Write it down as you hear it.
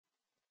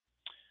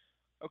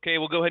Okay,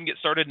 we'll go ahead and get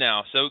started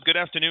now. So good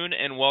afternoon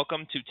and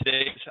welcome to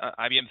today's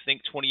IBM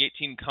Think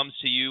 2018 Comes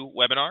to You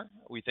webinar.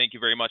 We thank you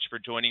very much for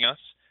joining us.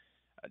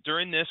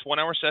 During this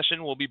 1-hour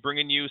session, we'll be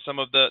bringing you some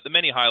of the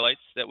many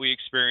highlights that we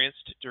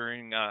experienced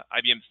during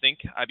IBM Think,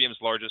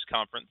 IBM's largest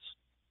conference.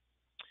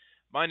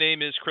 My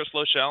name is Chris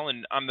Loschel,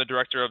 and I'm the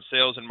Director of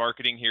Sales and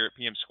Marketing here at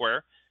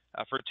PMsquare.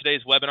 For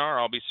today's webinar,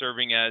 I'll be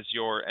serving as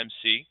your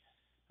MC.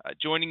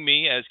 Joining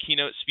me as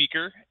keynote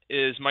speaker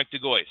is Mike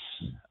DeGois.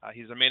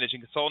 He's a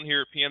managing consultant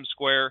here at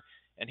PMsquare,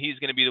 and he's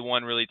going to be the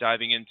one really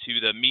diving into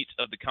the meat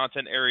of the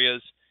content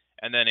areas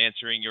and then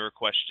answering your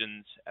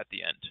questions at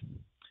the end.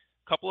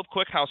 A couple of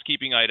quick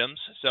housekeeping items.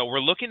 So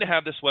we're looking to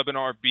have this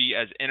webinar be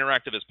as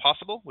interactive as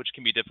possible, which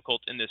can be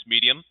difficult in this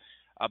medium,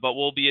 but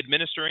we'll be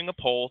administering a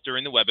poll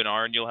during the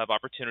webinar, and you'll have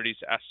opportunities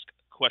to ask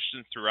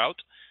questions throughout.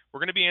 We're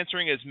going to be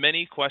answering as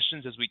many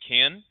questions as we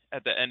can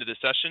at the end of the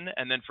session,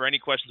 and then for any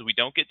questions we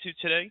don't get to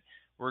today,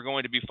 we're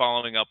going to be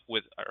following up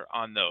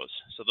on those.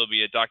 So there'll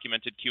be a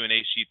documented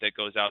Q&A sheet that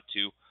goes out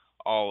to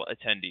all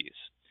attendees.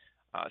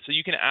 So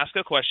you can ask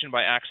a question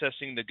by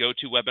accessing the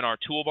GoToWebinar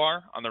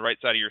toolbar on the right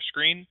side of your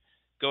screen.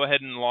 Go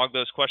ahead and log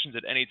those questions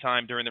at any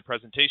time during the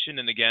presentation,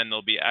 and again,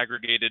 they'll be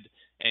aggregated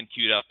and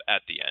queued up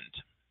at the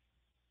end.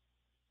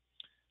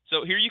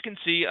 So here you can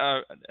see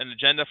an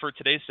agenda for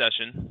today's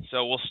session.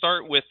 So we'll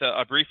start with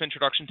a brief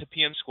introduction to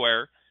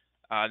PMsquare,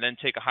 then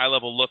take a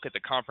high-level look at the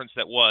conference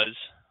that was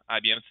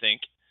IBM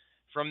Think.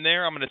 From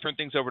there, I'm going to turn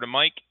things over to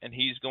Mike, and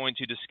he's going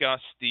to discuss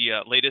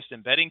the latest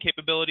embedding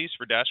capabilities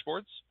for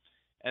dashboards.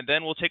 And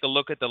then we'll take a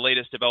look at the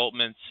latest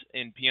developments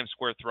in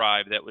PMsquare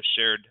Thrive that was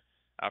shared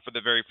for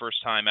the very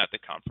first time at the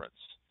conference.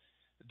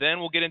 Then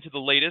we'll get into the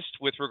latest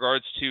with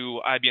regards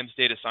to IBM's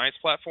data science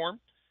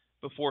platform,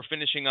 before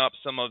finishing up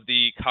some of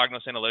the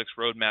Cognos Analytics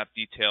roadmap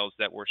details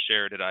that were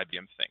shared at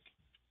IBM Think.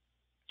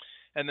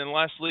 And then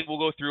lastly, we'll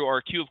go through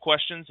our queue of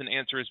questions and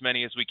answer as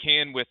many as we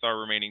can with our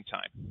remaining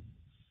time.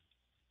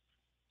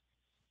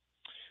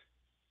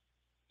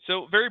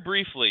 So very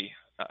briefly,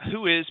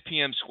 who is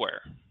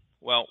PMsquare?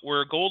 Well,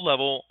 we're a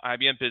gold-level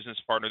IBM business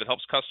partner that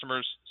helps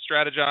customers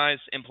strategize,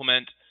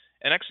 implement,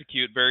 and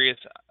execute various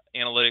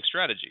analytic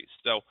strategies.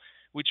 So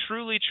we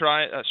truly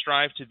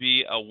strive to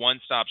be a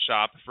one-stop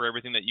shop for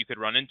everything that you could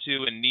run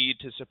into and need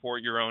to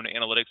support your own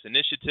analytics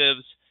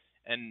initiatives.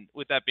 And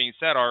with that being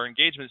said, our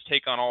engagements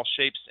take on all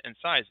shapes and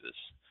sizes.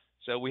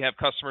 So we have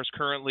customers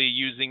currently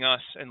using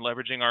us and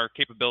leveraging our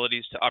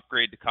capabilities to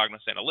upgrade to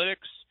Cognos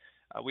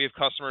Analytics. We have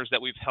customers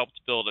that we've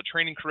helped build a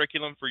training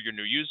curriculum for your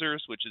new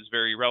users, which is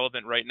very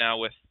relevant right now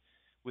with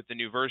the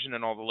new version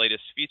and all the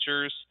latest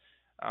features.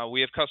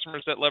 We have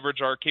customers that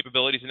leverage our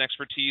capabilities and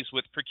expertise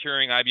with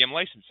procuring IBM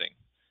licensing,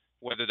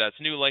 whether that's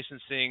new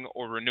licensing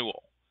or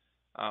renewal.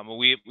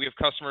 We have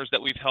customers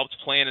that we've helped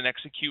plan and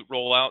execute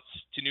rollouts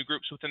to new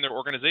groups within their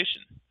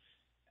organization.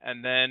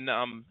 And then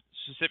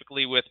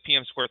specifically with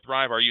PMsquare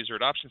Thrive, our user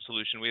adoption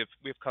solution, we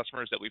have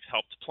customers that we've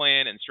helped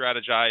plan and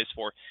strategize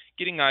for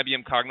getting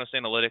IBM Cognos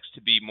Analytics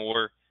to be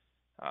more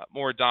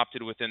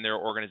adopted within their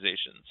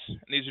organizations. And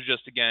these are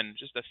just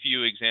a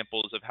few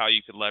examples of how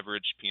you could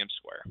leverage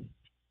PMsquare.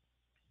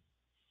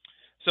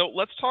 So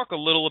let's talk a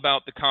little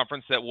about the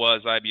conference that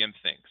was IBM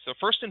Think. So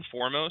first and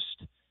foremost,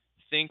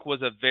 Think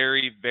was a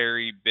very,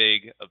 very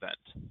big event.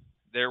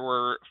 There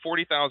were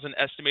 40,000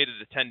 estimated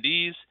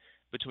attendees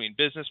between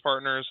business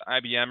partners,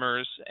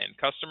 IBMers, and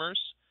customers.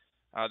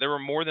 There were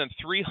more than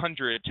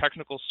 300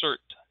 technical cert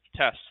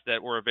tests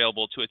that were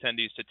available to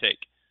attendees to take.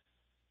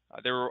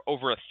 There were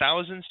over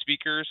 1,000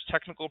 speakers,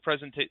 technical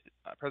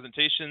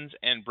presentations,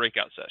 and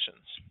breakout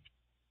sessions.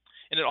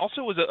 And it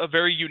also was a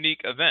very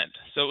unique event.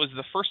 So it was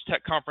the first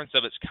tech conference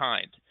of its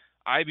kind.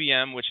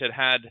 IBM, which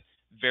had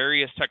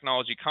various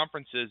technology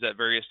conferences at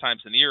various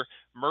times in the year,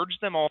 merged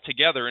them all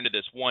together into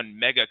this one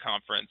mega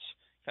conference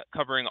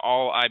covering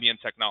all IBM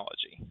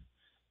technology.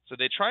 So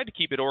they tried to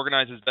keep it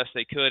organized as best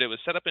they could. It was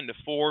set up into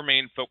 4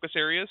 main focus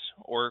areas,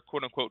 or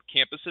quote-unquote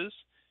campuses,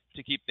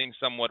 to keep things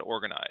somewhat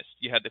organized.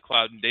 You had the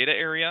cloud and data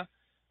area,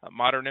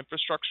 modern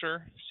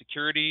infrastructure,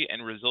 security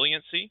and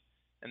resiliency,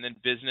 and then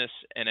business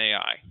and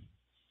AI.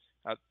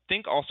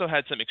 Think also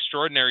had some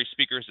extraordinary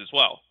speakers as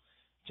well.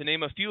 To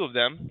name a few of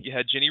them, you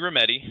had Ginni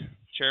Rometty,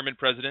 Chairman,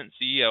 President, and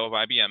CEO of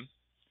IBM,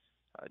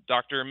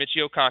 Dr.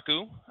 Michio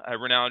Kaku, a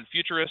renowned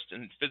futurist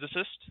and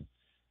physicist,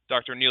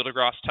 Dr. Neil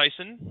deGrasse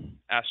Tyson,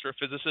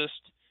 astrophysicist,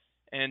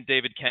 and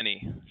David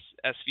Kenny,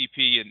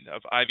 SVP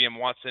of IBM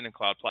Watson and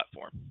Cloud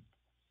Platform.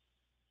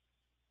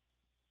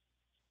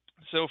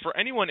 So for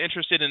anyone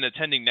interested in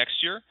attending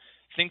next year,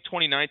 Think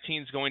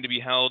 2019 is going to be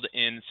held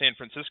in San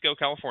Francisco,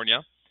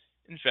 California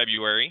in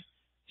February.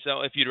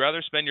 So if you'd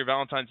rather spend your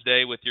Valentine's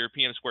Day with your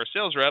PMsquare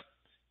sales rep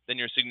than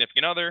your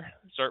significant other,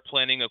 start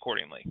planning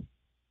accordingly.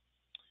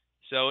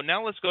 So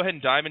now let's go ahead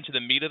and dive into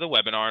the meat of the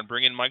webinar and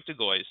bring in Mike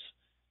DeGois,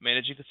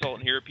 Managing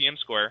Consultant here at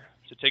PMsquare.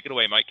 So take it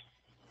away, Mike.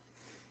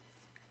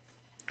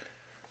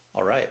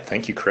 All right,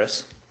 thank you,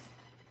 Chris.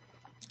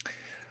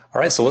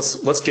 All right, so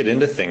let's get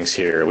into things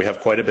here. We have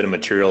quite a bit of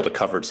material to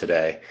cover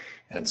today,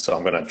 and so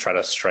I'm going to try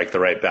to strike the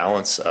right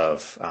balance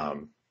of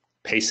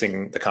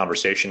pacing the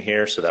conversation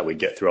here so that we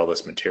get through all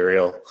this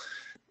material,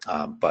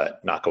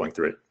 but not going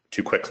through it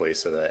too quickly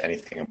so that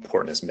anything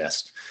important is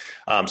missed.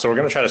 So we're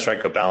going to try to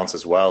strike a balance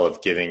as well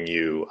of giving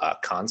you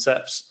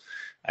concepts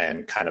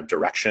and kind of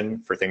direction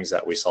for things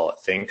that we saw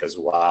at Think, as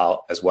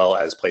well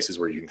as places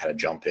where you can kind of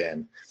jump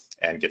in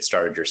and get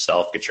started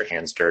yourself, get your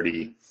hands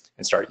dirty,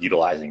 and start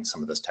utilizing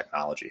some of this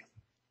technology.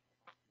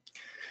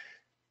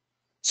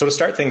 So to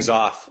start things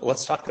off,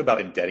 let's talk about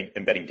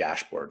embedding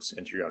dashboards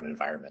into your own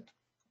environment.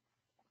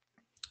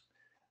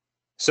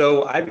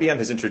 So IBM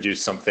has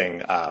introduced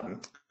something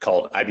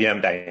called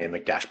IBM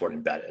Dynamic Dashboard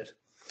Embedded.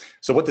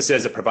 So what this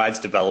is, it provides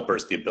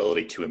developers the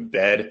ability to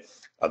embed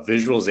a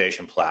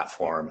visualization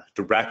platform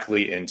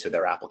directly into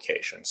their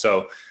application.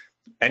 So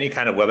any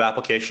kind of web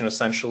application,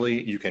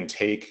 essentially, you can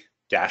take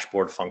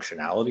dashboard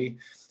functionality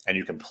and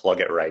you can plug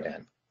it right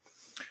in.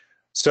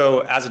 So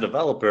as a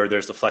developer,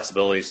 there's the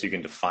flexibility so you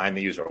can define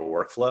the user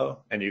workflow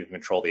and you can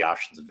control the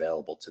options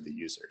available to the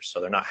users. So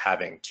they're not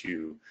having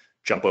to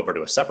jump over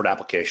to a separate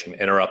application,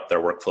 interrupt their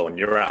workflow in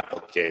your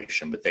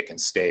application, but they can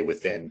stay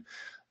within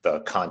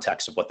the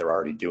context of what they're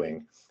already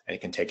doing, and you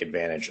can take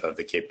advantage of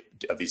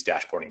these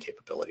dashboarding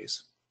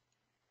capabilities.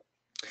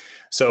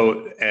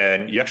 So,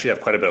 and you actually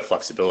have quite a bit of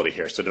flexibility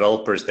here. So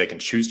developers, they can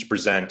choose to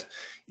present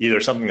either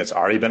something that's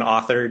already been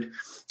authored,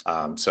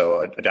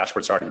 so a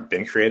dashboard's already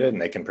been created, and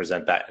they can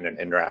present that in an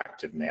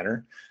interactive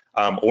manner,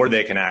 or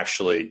they can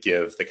actually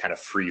give the kind of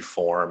free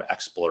form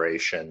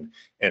exploration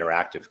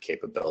interactive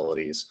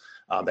capabilities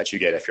that you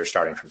get if you're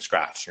starting from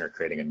scratch and you're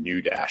creating a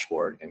new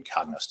dashboard in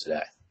Cognos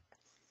today.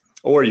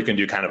 Or you can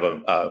do kind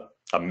of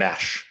a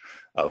mesh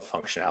of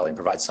functionality and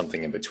provide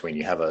something in between.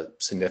 You have a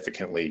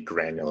significantly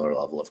granular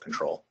level of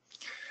control.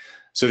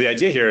 So the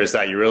idea here is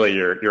that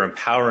you're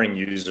empowering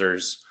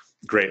users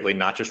greatly,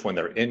 not just when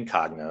they're in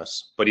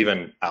Cognos, but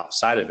even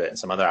outside of it in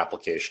some other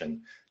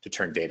application to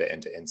turn data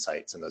into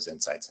insights and those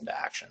insights into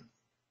action.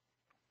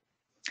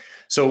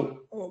 So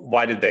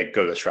why did they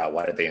go this route?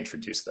 Why did they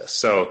introduce this?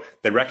 So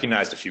they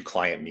recognized a few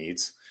client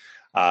needs.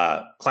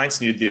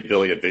 Clients needed the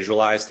ability to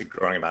visualize the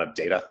growing amount of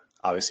data.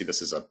 Obviously,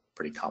 this is a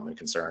pretty common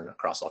concern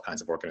across all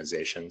kinds of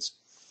organizations.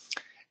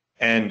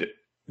 And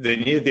they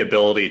needed the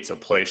ability to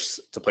place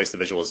the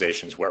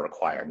visualizations where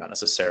required, not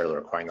necessarily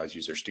requiring those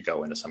users to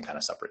go into some kind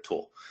of separate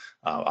tool.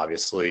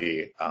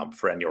 Obviously,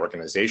 for any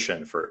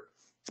organization, for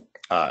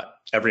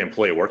every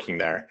employee working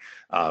there,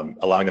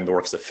 allowing them to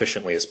work as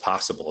efficiently as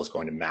possible is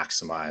going to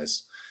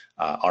maximize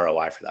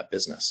ROI for that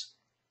business.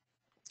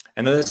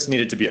 And then this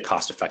needed to be a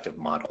cost-effective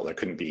model. There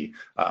couldn't be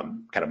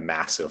kind of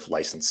massive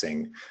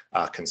licensing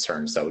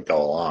concerns that would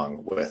go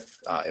along with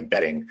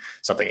embedding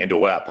something into a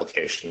web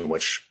application,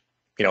 which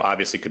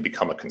obviously could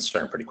become a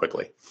concern pretty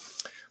quickly.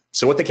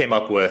 So what they came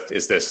up with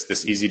is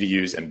this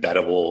easy-to-use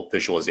embeddable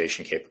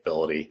visualization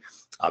capability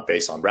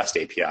based on REST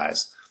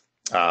APIs.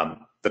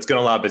 That's going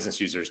to allow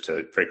business users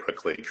to very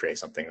quickly create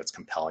something that's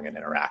compelling and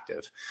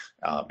interactive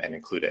and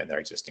include it in their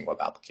existing web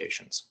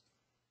applications.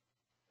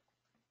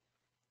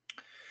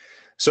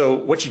 So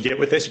what you get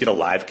with this, you get a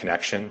live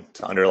connection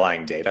to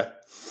underlying data,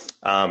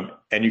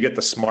 and you get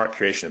the smart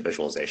creation of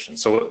visualization.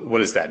 So what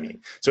does that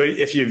mean? So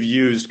if you've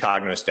used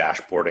Cognos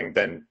dashboarding,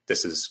 then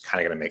this is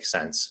kind of going to make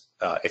sense.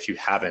 If you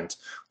haven't,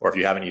 or if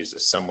you haven't used a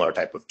similar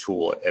type of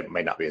tool, it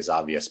might not be as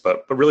obvious.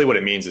 But really what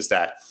it means is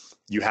that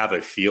you have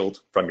a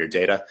field from your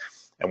data,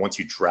 and once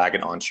you drag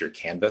it onto your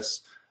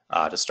canvas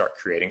to start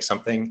creating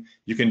something,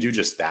 you can do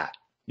just that.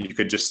 You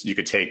could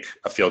take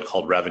a field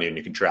called revenue and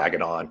you can drag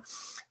it on,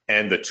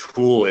 and the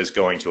tool is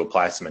going to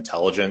apply some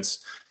intelligence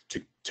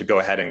to go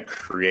ahead and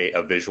create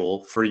a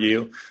visual for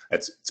you.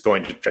 It's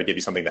going to try to give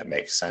you something that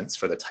makes sense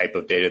for the type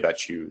of data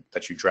that you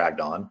dragged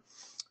on.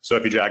 So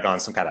if you drag on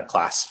some kind of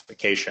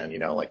classification,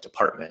 like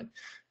department,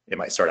 it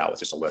might start out with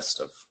just a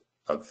list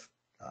of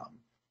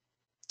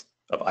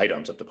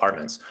items, of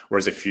departments.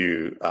 Whereas if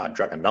you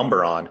drag a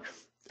number on,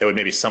 it would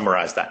maybe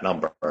summarize that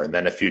number. And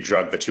then if you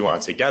drug the two on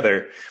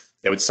together,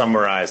 it would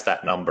summarize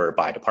that number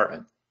by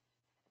department.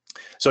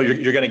 So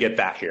you're going to get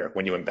that here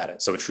when you embed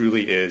it. So it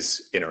truly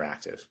is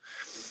interactive.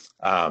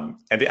 And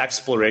the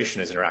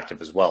exploration is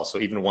interactive as well. So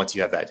even once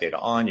you have that data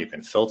on, you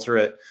can filter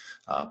it,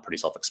 pretty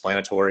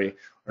self-explanatory,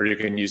 or you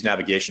can use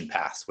navigation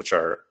paths, which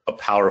are a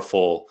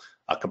powerful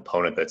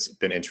component that's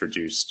been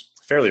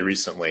introduced fairly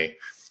recently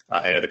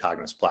into the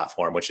Cognos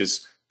platform, which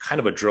is kind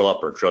of a drill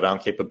up or drill down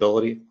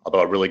capability,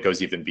 although it really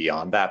goes even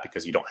beyond that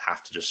because you don't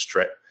have to just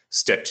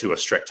stick to a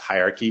strict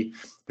hierarchy,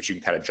 but you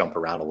can kind of jump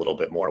around a little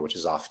bit more, which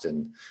is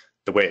often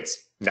the way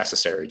it's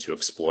necessary to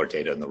explore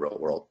data in the real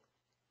world.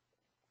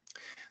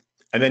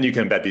 And then you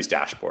can embed these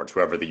dashboards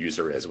wherever the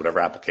user is, whatever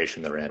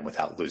application they're in,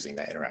 without losing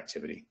that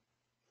interactivity.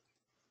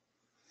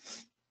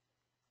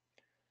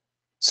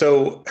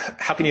 So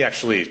how can you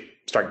actually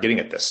start getting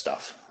at this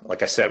stuff?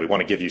 Like I said, we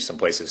want to give you some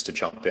places to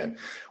jump in.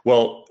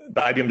 Well,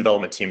 the IBM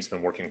development team's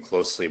been working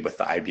closely with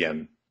the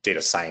IBM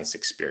Data Science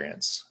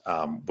Experience,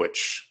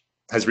 which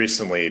has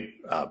recently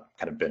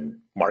kind of been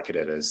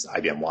marketed as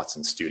IBM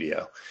Watson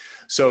Studio.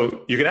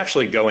 So you can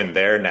actually go in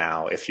there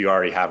now if you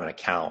already have an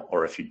account,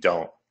 or if you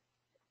don't,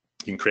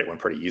 you can create one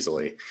pretty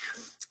easily.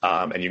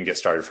 and you can get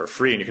started for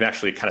free, and you can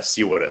actually kind of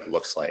see what it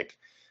looks like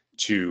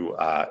to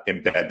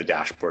embed the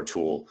dashboard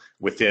tool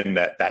within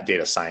that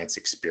data science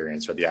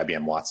experience or the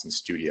IBM Watson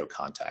Studio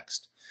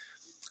context.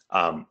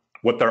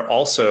 What they're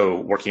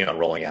also working on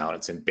rolling out,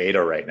 it's in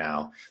beta right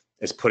now,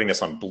 is putting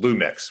this on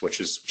Bluemix, which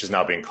is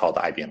now being called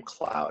the IBM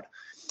Cloud.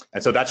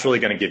 And so that's really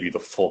going to give you the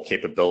full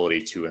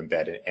capability to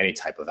embed in any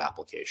type of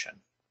application.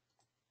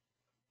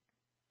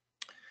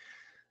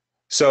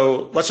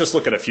 So let's just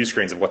look at a few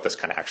screens of what this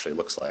kind of actually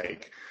looks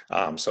like.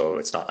 So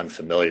it's not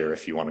unfamiliar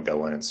if you want to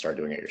go in and start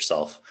doing it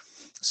yourself.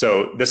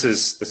 So this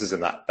is in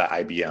that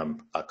IBM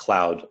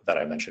cloud that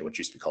I mentioned, which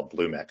used to be called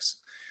Bluemix.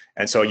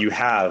 And so you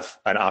have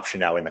an option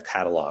now in the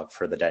catalog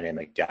for the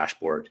dynamic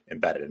dashboard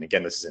embedded. And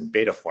again, this is in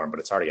beta form, but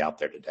it's already out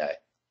there today.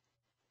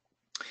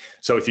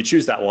 So if you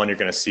choose that one, you're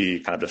going to see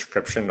kind of a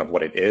description of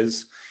what it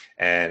is,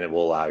 and it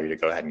will allow you to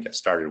go ahead and get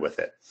started with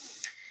it.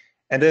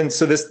 And then,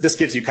 so this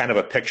gives you kind of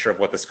a picture of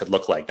what this could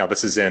look like. Now,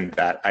 this is in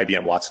that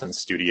IBM Watson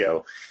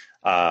Studio,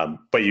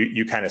 but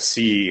you kind of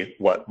see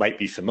what might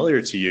be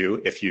familiar to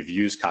you if you've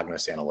used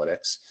Cognos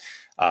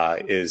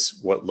Analytics, is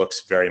what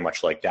looks very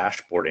much like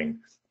dashboarding,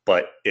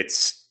 but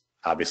it's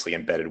obviously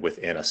embedded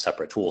within a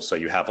separate tool. So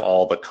you have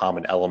all the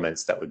common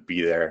elements that would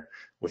be there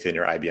within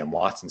your IBM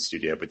Watson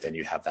Studio, but then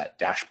you have that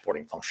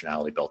dashboarding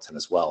functionality built in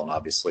as well. And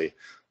obviously,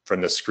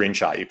 from this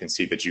screenshot, you can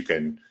see that you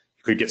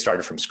could get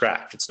started from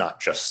scratch. It's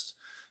not just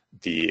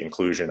the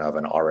inclusion of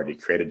an already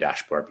created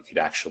dashboard, but you could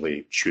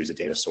actually choose a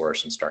data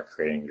source and start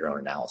creating your own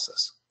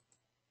analysis.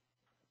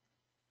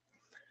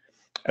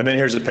 And then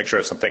here's a picture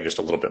of something just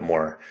a little bit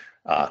more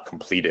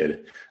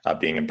completed,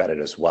 being embedded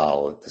as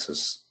well. This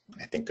is,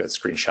 I think, a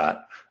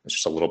screenshot. It's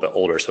just a little bit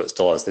older, so it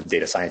still has the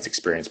data science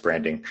experience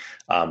branding.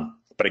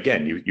 But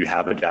again, you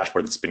have a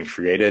dashboard that's been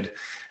created,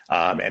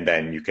 and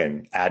then you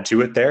can add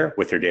to it there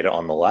with your data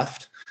on the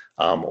left,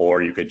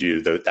 or you could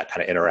do that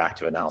kind of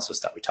interactive analysis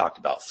that we talked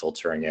about,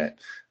 filtering it,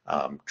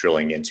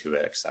 drilling into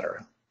it, et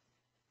cetera.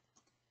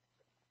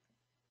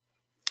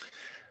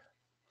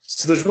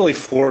 So there's really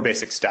 4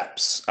 basic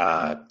steps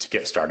to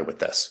get started with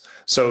this.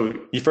 So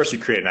first you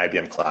create an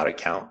IBM Cloud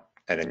account,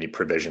 and then you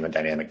provision a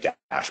dynamic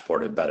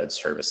dashboard embedded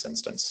service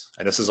instance.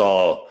 And this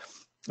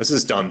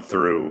is done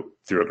through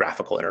a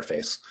graphical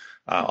interface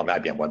on the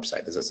IBM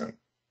website. This isn't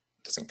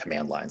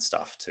command line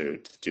stuff to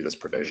do this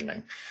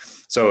provisioning.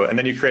 So, and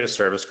then you create a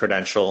service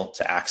credential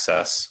to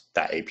access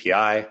that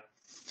API,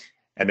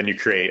 and then you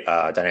create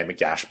a dynamic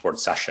dashboard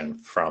session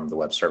from the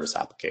web service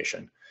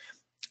application.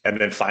 And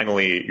then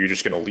finally, you're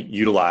just going to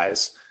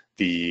utilize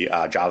the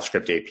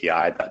JavaScript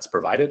API that's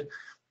provided,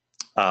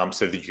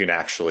 so that you can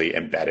actually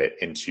embed it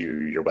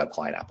into your web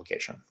client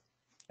application.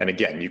 And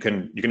again, you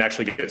can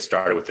actually get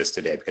started with this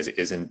today because it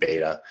is in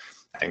beta.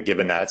 And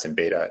given that it's in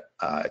beta,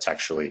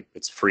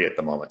 it's free at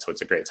the moment. So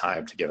it's a great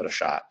time to give it a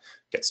shot,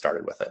 get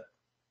started with it.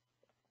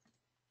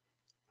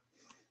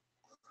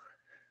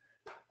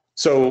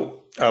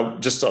 So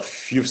just a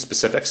few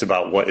specifics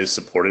about what is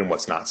supported and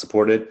what's not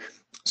supported.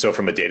 So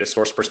from a data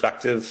source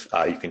perspective,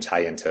 you can tie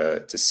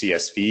into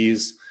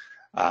CSVs,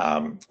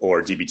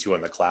 or DB2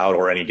 on the cloud,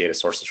 or any data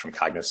sources from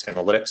Cognos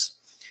Analytics.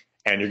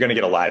 And you're going to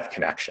get a live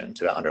connection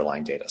to the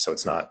underlying data. So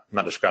it's not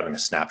just grabbing a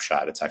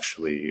snapshot, it's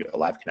actually a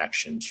live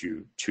connection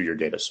to your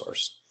data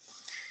source.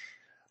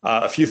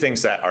 A few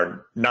things that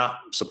are not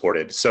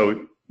supported.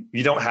 So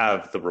you don't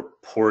have the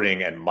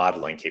reporting and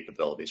modeling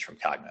capabilities from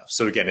Cognos.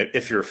 So again,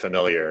 if you're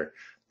familiar,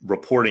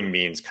 reporting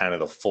means kind of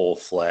the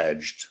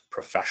full-fledged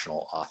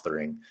professional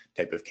authoring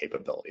type of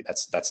capability.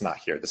 That's not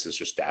here. This is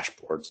just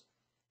dashboards.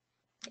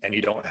 And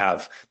you don't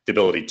have the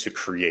ability to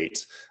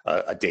create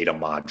a data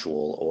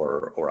module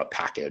or a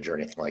package or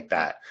anything like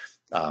that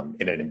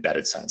in an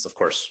embedded sense. Of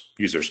course,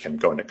 users can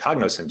go into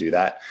Cognos and do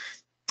that,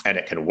 and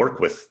it can work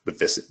with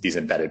these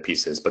embedded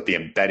pieces, but the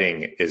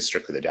embedding is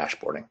strictly the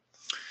dashboarding.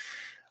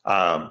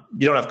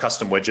 You don't have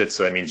custom widgets,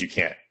 so that means you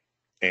can't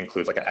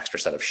include like an extra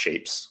set of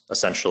shapes,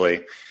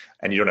 essentially,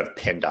 and you don't have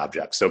pinned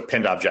objects. So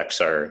pinned objects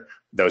are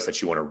those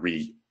that you want to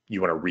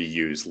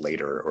reuse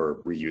later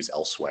or reuse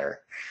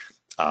elsewhere.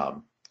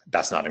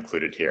 That's not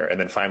included here. And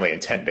then finally,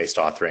 intent-based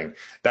authoring,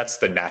 that's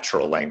the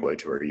natural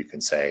language where you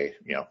can say,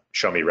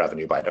 show me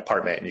revenue by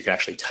department, and you can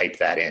actually type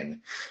that in.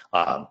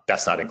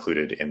 That's not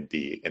included in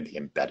the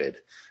embedded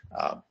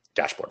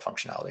dashboard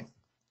functionality.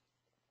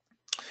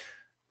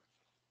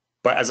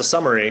 But as a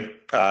summary,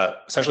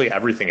 essentially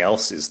everything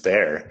else is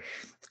there.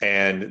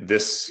 And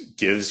this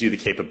gives you the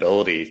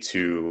capability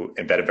to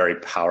embed a very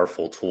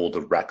powerful tool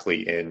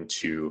directly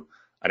into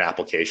an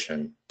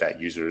application that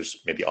users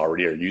maybe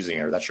already are using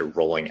or that you're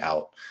rolling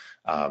out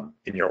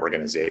in your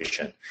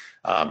organization.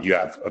 You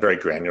have a very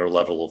granular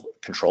level of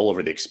control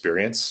over the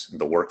experience,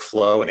 the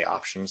workflow, and the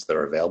options that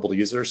are available to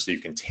users, so you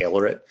can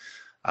tailor it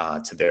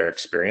to their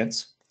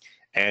experience.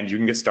 And you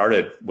can get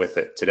started with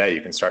it today.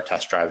 You can start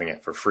test driving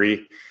it for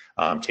free.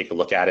 Take a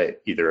look at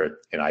it either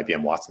in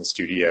IBM Watson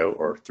Studio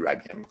or through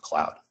IBM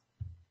Cloud.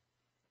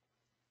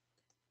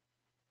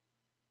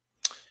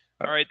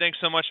 All right, thanks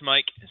so much,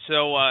 Mike.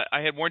 So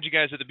I had warned you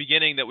guys at the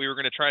beginning that we were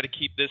going to try to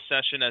keep this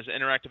session as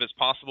interactive as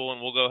possible,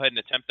 and we'll go ahead and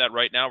attempt that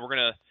right now. We're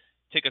going to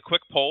take a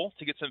quick poll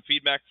to get some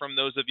feedback from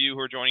those of you who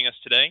are joining us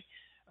today.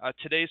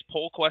 Today's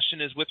poll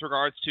question is with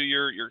regards to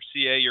your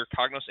CA, your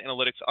Cognos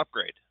Analytics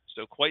upgrade.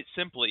 So quite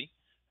simply,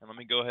 and let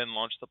me go ahead and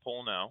launch the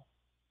poll now.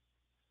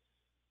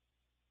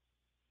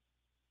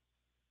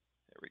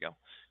 There we go.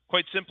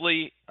 Quite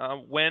simply,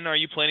 when are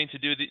you planning to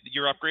do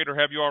your upgrade, or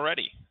have you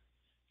already?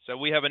 So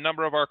we have a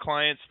number of our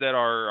clients that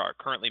are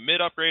currently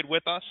mid-upgrade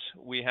with us.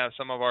 We have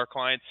some of our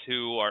clients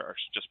who are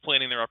just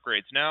planning their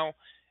upgrades now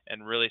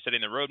and really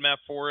setting the roadmap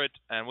for it.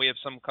 And we have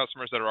some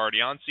customers that are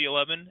already on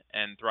C11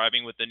 and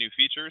thriving with the new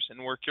features.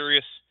 And we're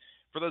curious,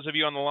 for those of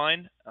you on the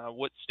line,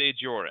 what stage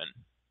you're in.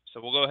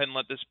 So we'll go ahead and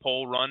let this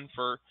poll run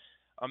for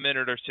a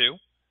minute or two.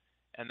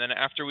 And then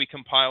after we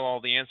compile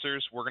all the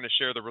answers, we're going to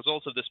share the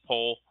results of this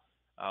poll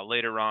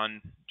later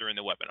on during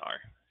the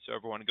webinar. So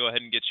everyone, go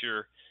ahead and get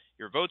your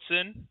votes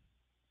in.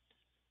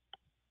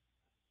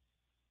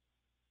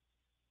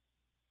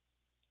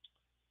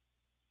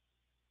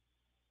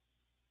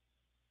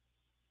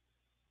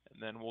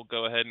 And then we'll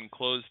go ahead and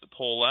close the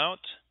poll out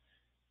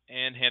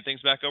and hand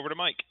things back over to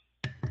Mike.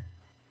 All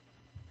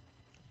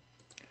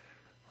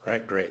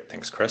right, great.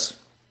 Thanks, Chris.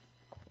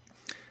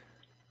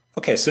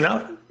 Okay, so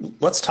now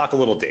let's talk a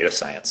little data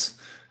science.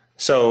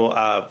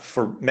 So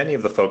for many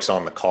of the folks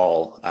on the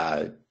call,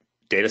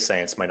 data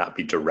science might not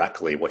be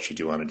directly what you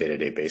do on a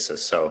day-to-day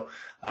basis. So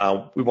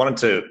we wanted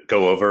to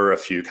go over a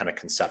few kind of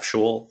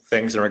conceptual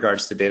things in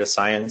regards to data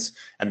science,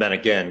 and then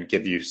again,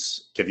 give you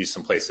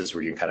some places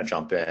where you can kind of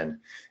jump in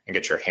and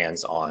get your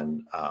hands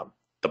on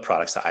the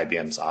products that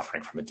IBM is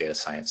offering from a data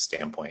science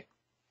standpoint.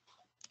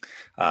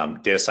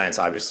 Data science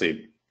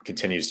obviously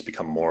continues to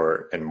become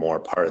more and more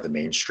part of the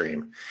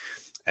mainstream.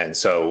 And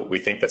so we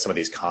think that some of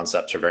these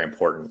concepts are very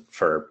important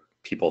for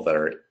people that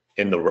are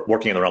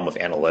working in the realm of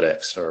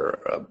analytics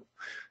or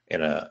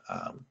in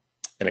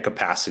a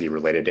capacity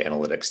related to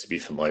analytics to be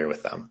familiar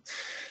with them.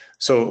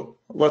 So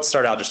let's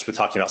start out just with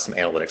talking about some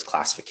analytics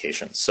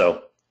classifications.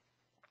 So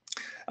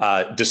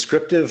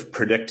descriptive,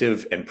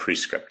 predictive, and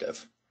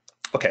prescriptive.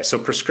 Okay, so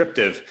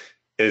prescriptive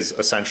is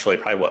essentially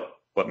probably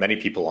what many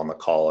people on the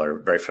call are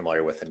very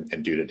familiar with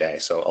and do today.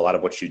 So a lot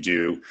of what you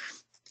do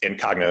in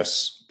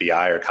Cognos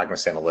BI or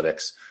Cognos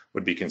Analytics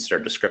would be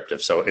considered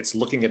descriptive. So it's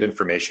looking at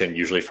information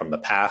usually from the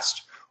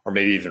past or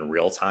maybe even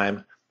real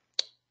time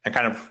and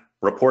kind of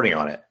reporting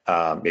on it,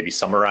 maybe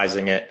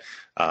summarizing it,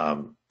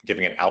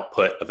 giving an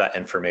output of that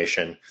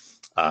information,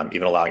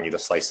 even allowing you to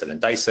slice it and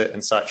dice it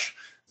and such.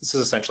 This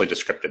is essentially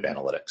descriptive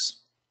analytics.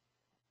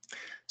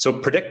 So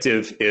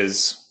predictive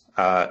is,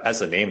 as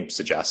the name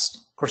suggests,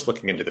 of course,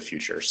 looking into the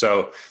future.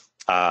 So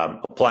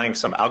applying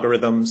some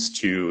algorithms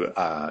to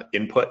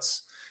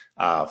inputs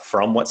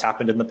from what's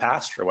happened in the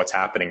past or what's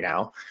happening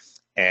now,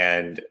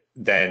 and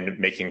then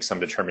making some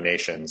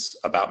determinations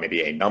about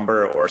maybe a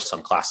number or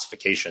some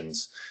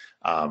classifications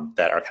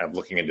that are kind of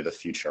looking into the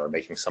future or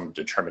making some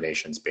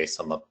determinations based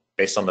on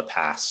the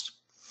past.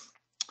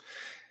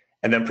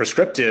 And then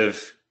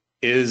prescriptive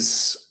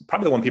is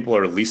probably the one people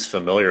are least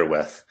familiar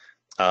with,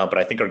 but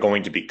I think are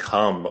going to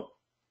become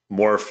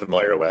more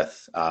familiar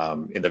with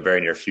in the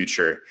very near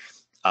future,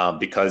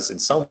 because in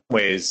some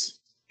ways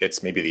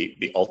it's maybe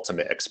the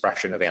ultimate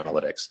expression of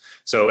analytics.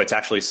 So it's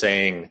actually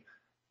saying,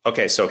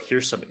 okay, so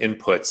here's some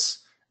inputs.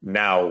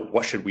 Now,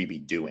 what should we be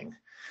doing?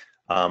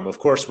 Of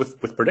course,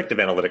 with predictive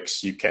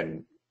analytics, you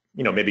can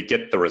maybe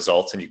get the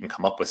results and you can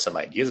come up with some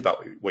ideas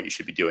about what you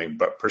should be doing,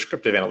 but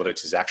prescriptive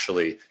analytics is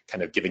actually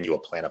kind of giving you a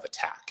plan of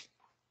attack.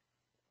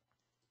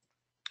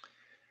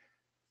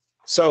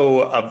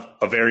 So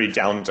a very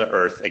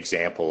down-to-earth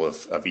example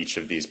of each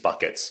of these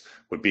buckets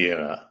would be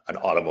an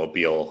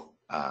automobile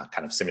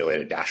kind of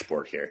simulated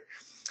dashboard here.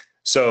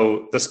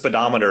 So the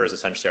speedometer is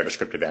essentially our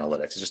descriptive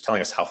analytics. It's just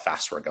telling us how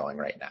fast we're going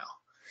right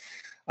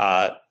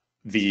now.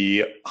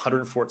 The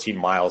 114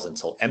 miles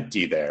until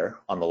empty there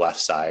on the left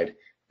side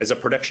is a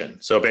prediction.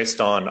 So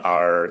based on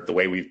the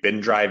way we've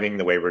been driving,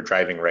 the way we're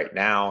driving right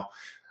now,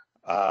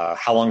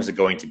 how long is it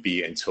going to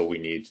be until we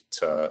need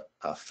to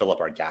fill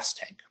up our gas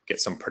tank,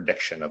 get some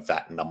prediction of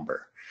that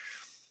number.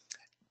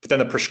 But then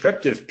the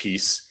prescriptive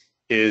piece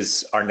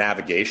is our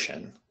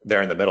navigation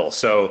there in the middle.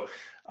 So,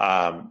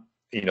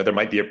 there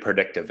might be a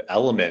predictive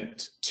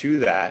element to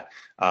that.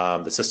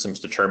 The system's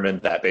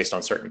determined that based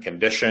on certain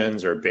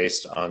conditions or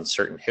based on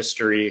certain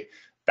history,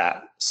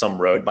 that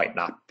some road might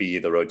not be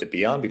the road to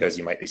be on because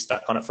you might be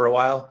stuck on it for a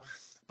while.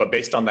 But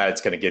based on that,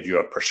 it's going to give you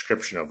a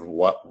prescription of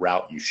what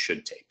route you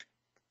should take.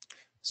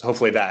 So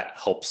hopefully that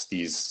helps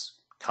these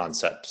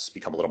concepts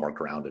become a little more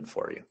grounded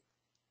for you,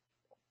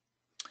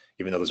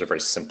 even though those are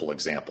very simple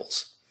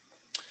examples.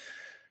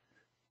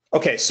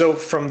 Okay, so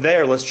from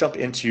there, let's jump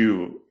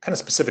into kind of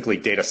specifically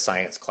data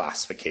science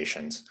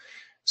classifications.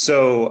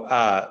 So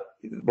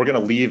we're going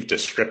to leave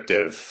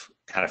descriptive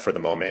kind of for the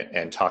moment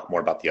and talk more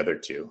about the other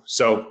two.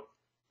 So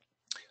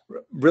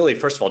really,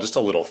 first of all, just a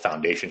little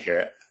foundation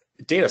here.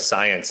 Data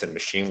science and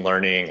machine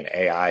learning and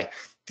AI,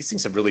 these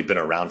things have really been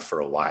around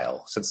for a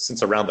while,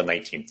 since around the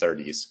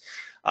 1930s.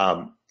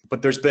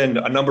 But there's been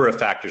a number of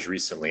factors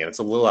recently, and it's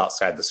a little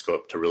outside the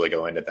scope to really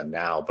go into them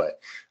now. But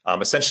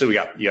essentially,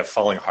 you have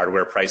falling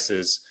hardware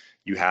prices,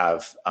 You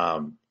have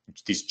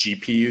these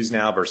GPUs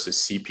now versus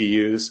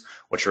CPUs,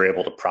 which are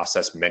able to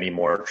process many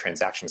more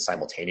transactions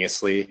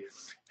simultaneously.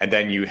 And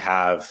then you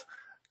have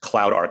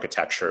cloud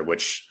architecture,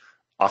 which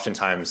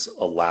oftentimes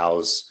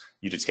allows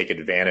you to take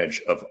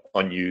advantage of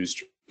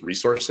unused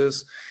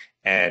resources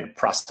and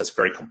process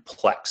very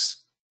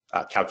complex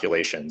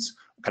calculations,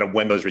 kind of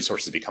when those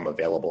resources become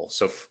available.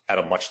 So at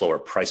a much lower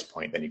price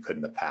point than you could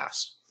in the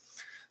past.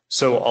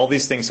 So all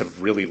these things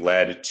have really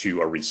led to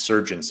a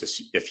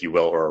resurgence, if you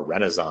will, or a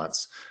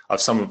renaissance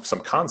of some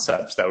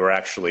concepts that were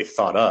actually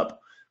thought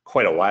up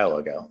quite a while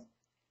ago.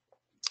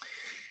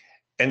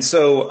 And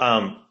so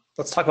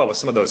let's talk about what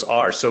some of those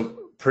are. So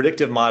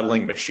predictive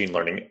modeling, machine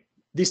learning,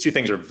 these two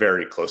things are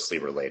very closely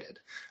related.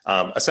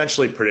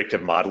 Essentially,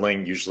 predictive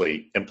modeling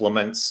usually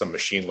implements some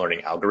machine learning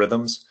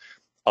algorithms,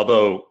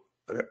 although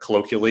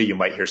colloquially, you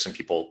might hear some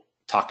people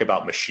talk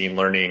about machine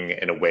learning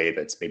in a way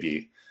that's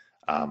maybe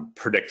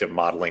predictive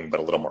modeling, but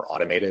a little more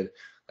automated,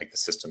 like the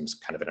system's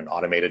kind of in an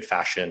automated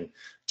fashion,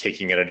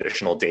 taking in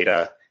additional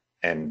data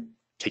and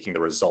taking the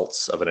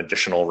results of an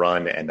additional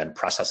run and then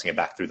processing it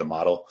back through the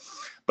model.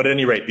 But at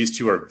any rate, these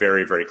two are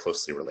very, very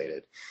closely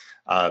related.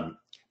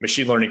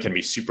 Machine learning can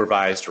be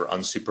supervised or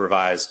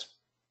unsupervised.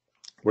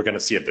 We're going to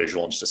see a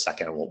visual in just a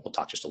second, and we'll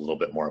talk just a little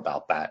bit more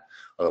about that,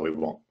 although we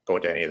won't go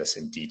into any of this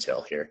in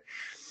detail here.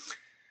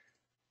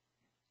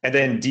 And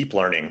then deep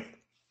learning.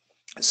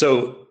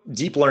 So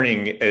deep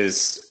learning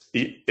it's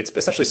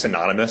essentially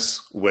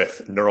synonymous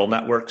with neural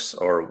networks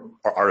or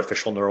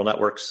artificial neural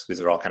networks. These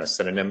are all kind of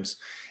synonyms.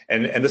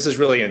 And this is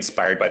really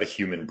inspired by the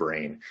human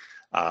brain.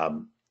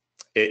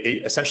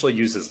 It essentially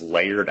uses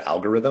layered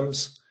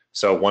algorithms.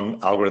 So one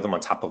algorithm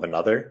on top of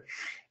another,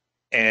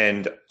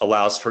 and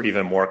allows for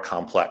even more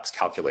complex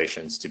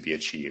calculations to be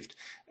achieved,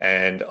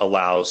 and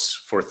allows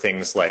for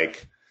things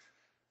like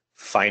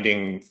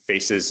finding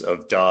faces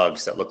of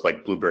dogs that look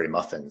like blueberry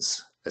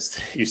muffins, as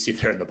you see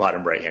there in the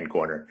bottom right-hand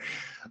corner.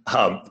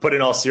 But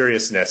in all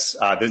seriousness,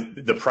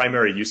 the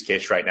primary use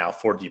case right now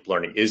for deep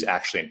learning is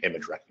actually an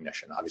image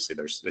recognition. Obviously,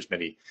 there's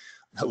many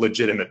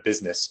legitimate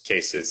business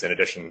cases in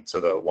addition to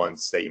the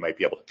ones that you might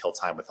be able to kill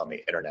time with on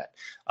the internet.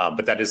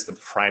 But that is the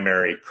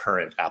primary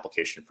current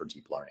application for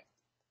deep learning.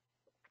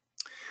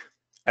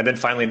 And then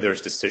finally,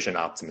 there's decision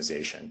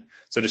optimization.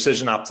 So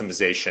decision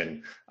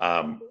optimization,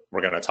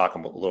 we're going to talk a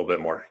little bit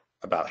more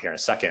about here in a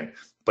second,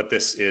 but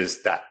this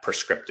is that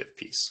prescriptive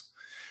piece.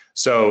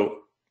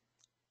 So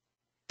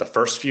the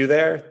first few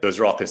there, those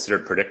are all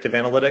considered predictive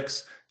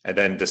analytics, and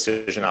then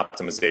decision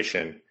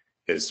optimization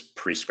is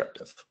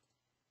prescriptive.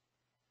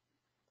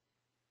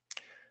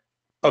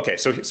 Okay,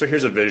 so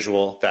here's a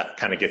visual that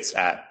kind of gets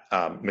at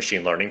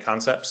machine learning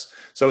concepts.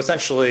 So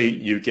essentially,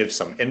 you give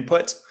some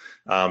input.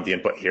 The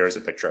input here is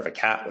a picture of a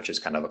cat, which is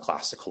kind of a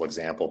classical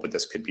example, but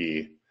this could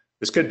be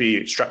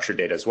structured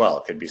data as well.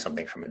 It could be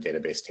something from a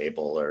database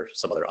table or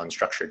some other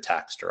unstructured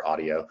text or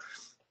audio.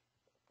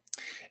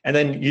 And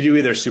then you do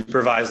either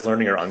supervised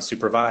learning or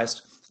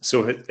unsupervised.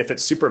 So if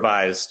it's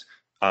supervised,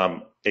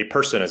 a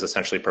person is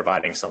essentially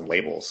providing some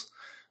labels.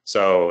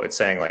 So it's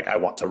saying like, I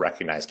want to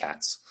recognize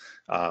cats.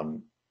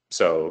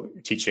 So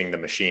teaching the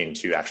machine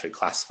to actually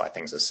classify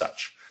things as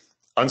such.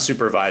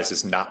 Unsupervised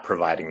is not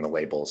providing the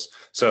labels.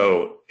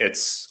 So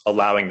it's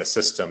allowing the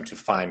system to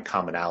find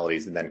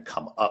commonalities and then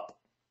come up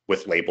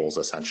with labels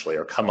essentially,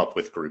 or come up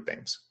with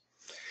groupings.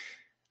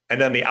 And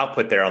then the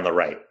output there on the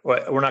right,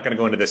 we're not going to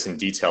go into this in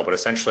detail, but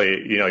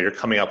essentially, you're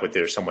coming up with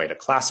there's some way to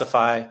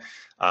classify,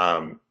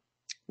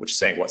 which is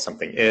saying what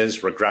something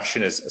is.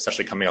 Regression is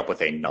essentially coming up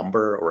with a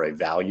number or a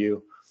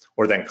value,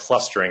 or then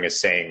clustering is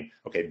saying,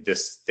 okay,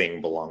 this thing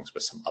belongs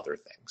with some other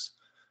things.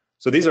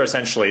 So these are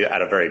essentially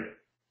at a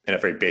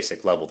very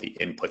basic level, the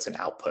inputs and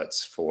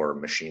outputs for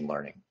machine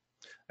learning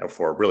and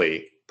for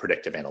really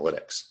predictive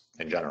analytics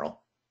in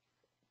general.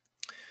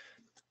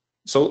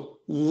 So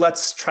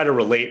let's try to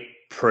relate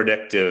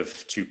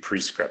predictive to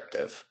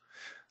prescriptive.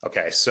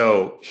 Okay,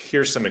 so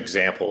here's some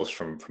examples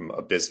from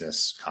a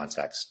business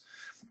context.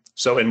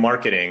 So in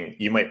marketing,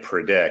 you might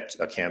predict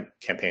a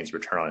campaign's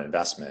return on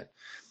investment,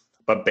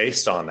 but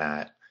based on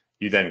that,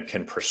 you then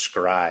can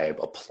prescribe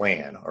a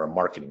plan or a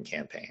marketing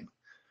campaign.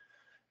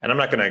 And I'm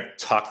not going to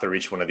talk through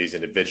each one of these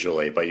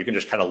individually, but you can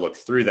just kind of look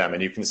through them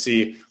and you can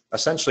see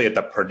essentially at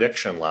the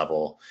prediction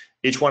level,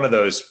 each one of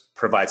those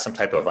provides some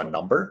type of a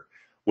number,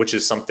 which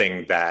is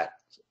something that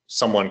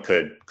someone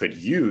could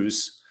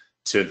use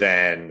to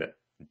then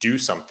do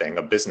something,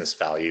 a business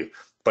value,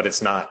 but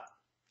it's not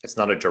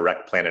a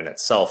direct plan in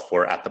itself.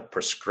 Where at the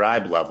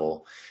prescribed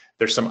level,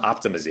 there's some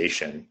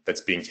optimization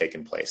that's being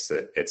taken place.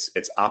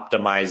 It's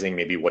optimizing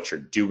maybe what you're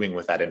doing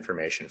with that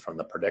information from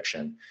the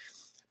prediction,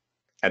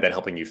 and then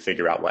helping you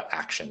figure out what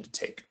action to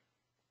take.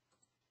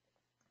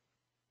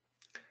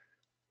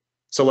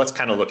 So let's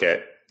kind of look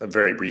at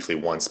very briefly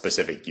one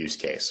specific use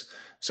case.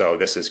 So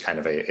this is kind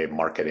of a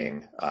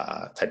marketing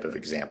type of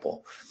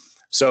example.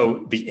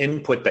 So the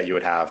input that you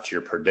would have to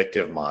your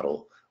predictive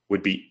model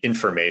would be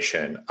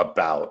information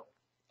about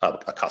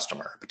a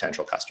customer, a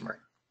potential customer.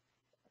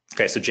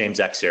 Okay, so James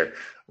X here,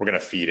 we're going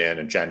to feed in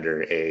a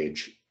gender,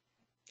 age,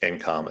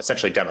 income,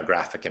 essentially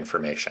demographic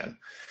information.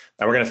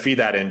 And we're going to feed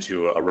that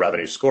into a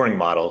revenue scoring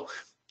model,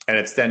 and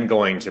it's then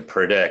going to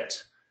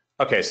predict,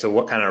 okay, so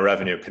what kind of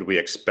revenue could we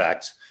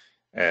expect?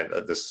 And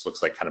this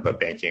looks like kind of a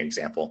banking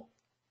example.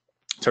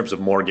 In terms of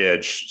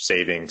mortgage,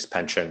 savings,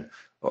 pension,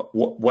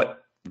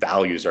 what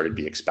values are to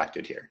be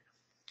expected here?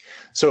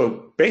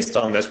 So based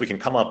on this, we can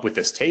come up with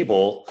this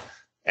table,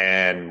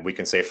 and we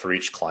can say for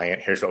each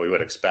client, here's what we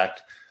would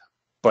expect.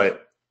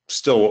 But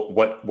still,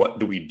 what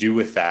do we do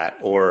with that?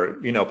 Or,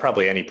 you know,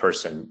 probably any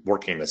person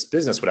working in this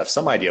business would have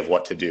some idea of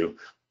what to do,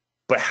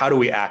 but how do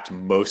we act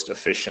most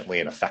efficiently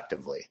and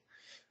effectively?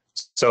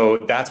 So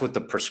that's what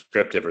the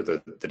prescriptive or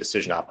the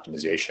decision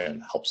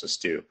optimization helps us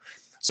do.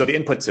 So the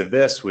inputs of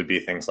this would be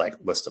things like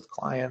list of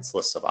clients,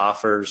 lists of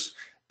offers.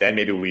 Then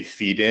maybe we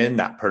feed in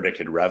that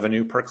predicted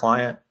revenue per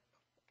client.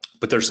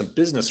 But there's some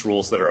business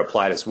rules that are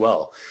applied as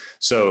well.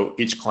 So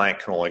each client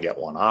can only get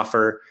one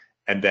offer.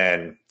 And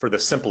then for the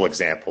simple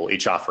example,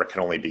 each offer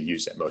can only be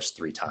used at most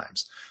 3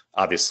 times.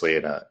 Obviously,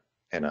 in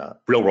a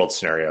real world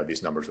scenario,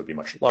 these numbers would be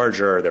much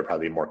larger. They're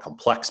probably more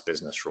complex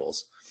business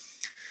rules.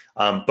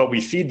 But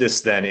we feed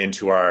this then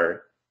into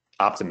our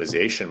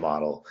optimization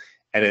model,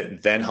 and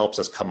it then helps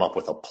us come up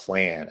with a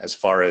plan as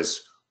far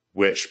as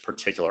which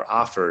particular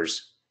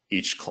offers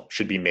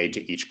should be made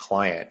to each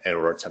client in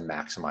order to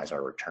maximize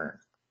our return.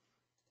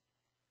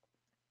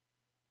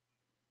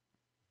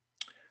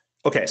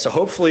 Okay, so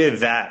hopefully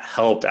that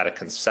helped at a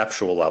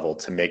conceptual level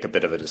to make a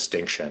bit of a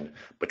distinction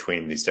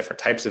between these different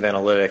types of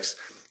analytics,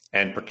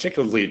 and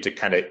particularly to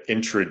kind of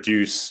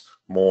introduce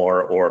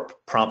more or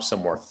prompt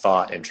some more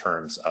thought in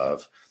terms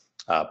of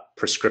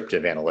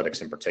prescriptive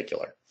analytics in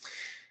particular.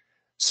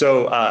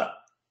 So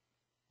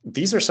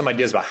these are some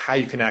ideas about how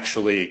you can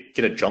actually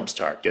get a jump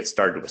start, get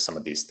started with some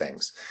of these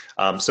things.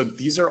 So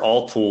these are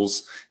all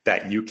tools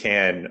that you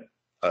can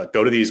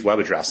go to these web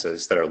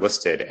addresses that are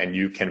listed, and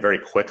you can very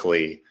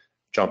quickly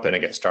jump in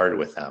and get started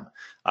with them.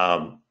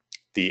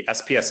 The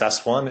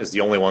SPSS one is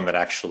the only one that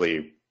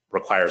actually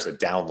requires a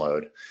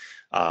download.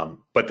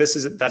 But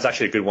that's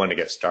actually a good one to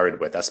get started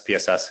with.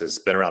 SPSS has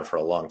been around for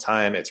a long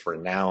time. It's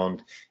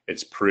renowned,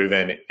 it's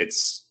proven,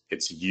 it's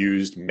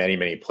used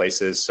many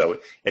places. So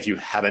if you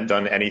haven't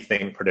done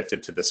anything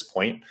predictive to this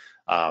point,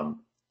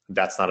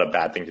 that's not a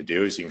bad thing to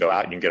do. Is you can go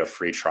out and you can get a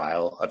free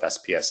trial of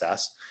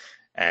SPSS,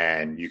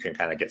 and you can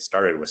kind of get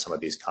started with some of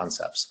these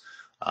concepts.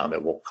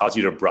 It will cause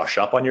you to brush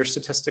up on your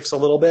statistics a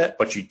little bit,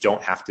 but you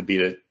don't have to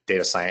be a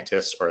data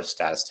scientist or a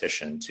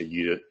statistician to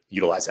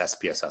utilize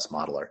SPSS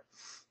Modeler.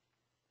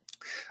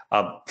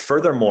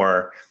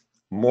 Furthermore,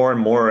 more and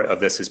more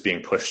of this is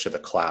being pushed to the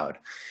cloud.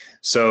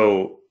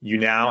 So you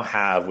now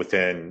have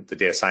within the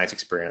data science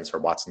experience or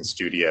Watson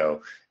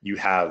Studio, you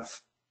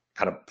have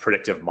kind of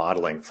predictive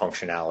modeling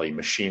functionality,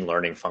 machine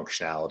learning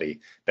functionality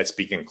that's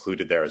being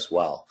included there as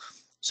well.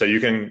 So you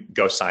can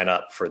go sign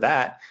up for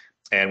that,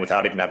 and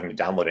without even having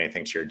to download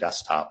anything to your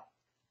desktop,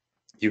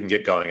 you can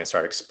get going and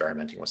start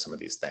experimenting with some of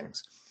these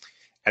things.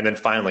 And then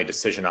finally,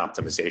 decision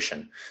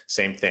optimization.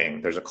 Same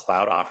thing. There's a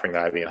cloud offering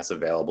that IBM has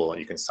available, and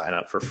you can sign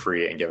up for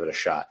free and give it a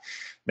shot.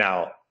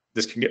 Now,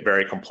 this can get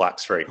very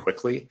complex very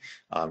quickly.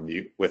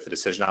 With the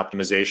decision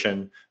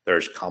optimization,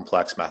 there's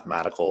complex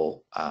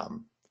mathematical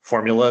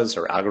formulas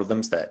or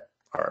algorithms that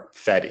are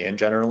fed in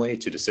generally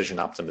to decision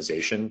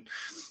optimization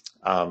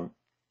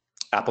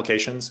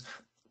applications.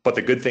 But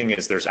the good thing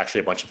is there's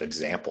actually a bunch of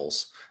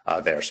examples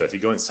there. So if you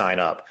go and sign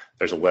up,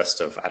 there's a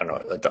list of, I don't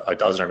know, a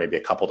dozen or maybe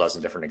a couple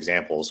dozen different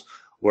examples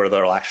where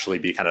there'll actually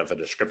be kind of a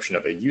description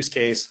of a use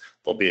case.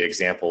 There'll be an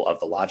example of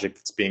the logic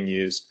that's being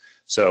used.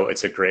 So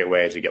it's a great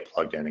way to get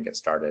plugged in and get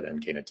started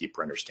and gain a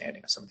deeper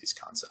understanding of some of these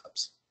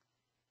concepts.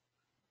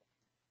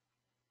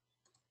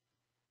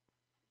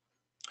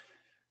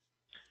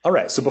 All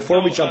right, so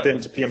before we jump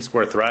into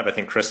PMsquare Thrive, I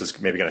think Chris is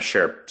maybe going to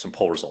share some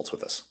poll results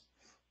with us.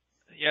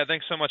 Yeah,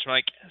 thanks so much,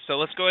 Mike. So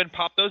let's go ahead and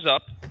pop those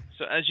up.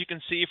 So as you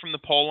can see from the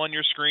poll on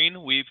your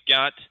screen, we've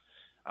got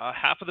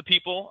half of the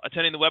people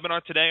attending the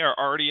webinar today are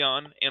already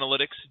on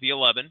Analytics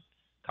V11,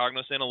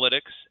 Cognos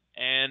Analytics,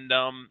 and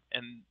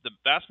the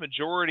vast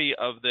majority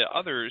of the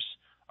others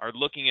are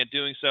looking at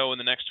doing so in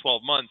the next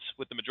 12 months,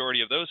 with the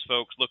majority of those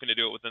folks looking to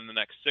do it within the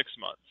next 6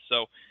 months.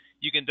 So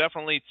you can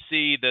definitely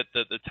see that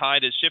the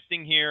tide is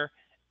shifting here,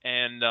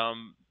 and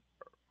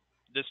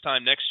this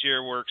time next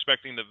year, we're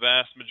expecting the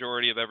vast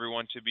majority of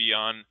everyone to be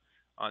on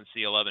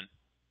C11.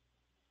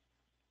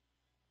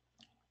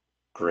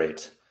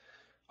 Great.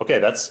 Okay,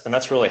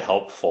 that's really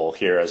helpful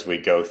here as we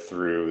go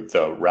through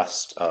the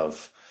rest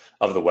of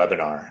the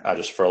webinar,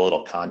 just for a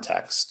little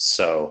context.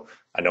 So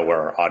I know where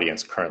our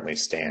audience currently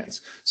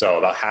stands. So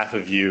about half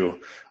of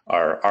you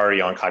are already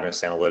on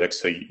Cognos Analytics,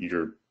 so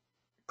you're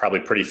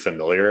probably pretty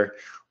familiar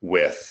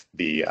with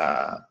the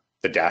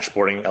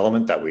dashboarding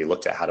element that we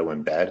looked at how to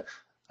embed.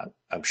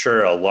 I'm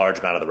sure a large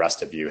amount of the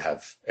rest of you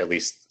have at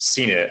least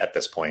seen it at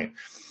this point.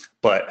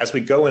 But as we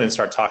go in and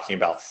start talking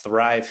about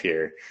Thrive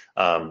here,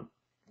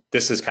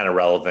 this is kind of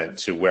relevant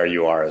to where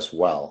you are as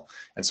well.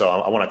 And so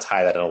I want to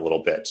tie that in a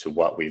little bit to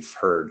what we've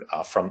heard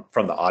from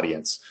the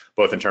audience,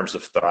 both in terms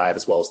of Thrive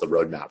as well as the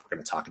roadmap we're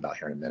going to talk about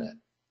here in a minute.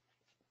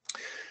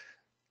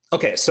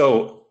 Okay,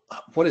 so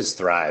what is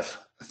Thrive?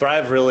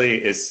 Thrive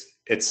really is,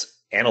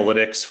 it's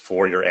analytics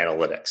for your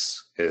analytics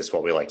is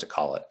what we like to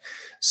call it.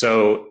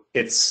 So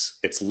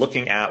it's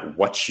looking at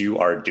what you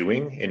are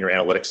doing in your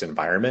analytics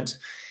environment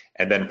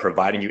and then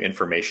providing you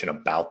information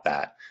about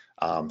that,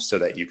 so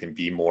that you can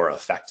be more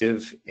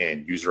effective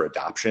in user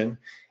adoption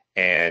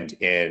and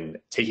in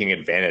taking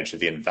advantage of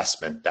the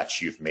investment that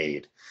you've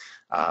made,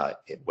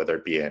 whether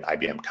it be in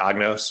IBM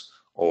Cognos,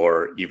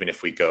 or even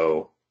if we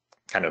go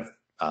kind of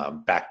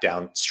back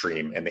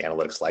downstream in the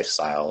analytics life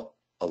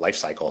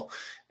cycle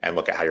and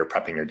look at how you're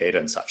prepping your data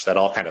and such. That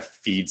all kind of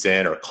feeds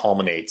in or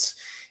culminates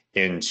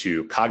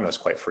into Cognos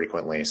quite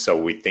frequently. So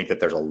we think that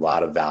there's a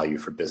lot of value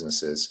for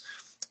businesses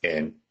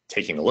in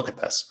taking a look at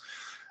this.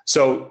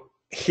 So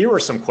here are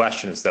some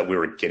questions that we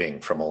were getting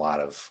from a lot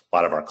of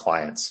our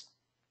clients,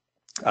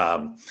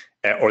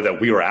 or that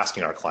we were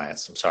asking our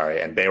clients, I'm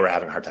sorry, and they were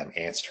having a hard time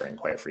answering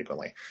quite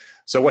frequently.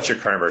 So what's your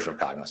current version of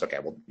Cognos? Okay,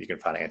 well, you can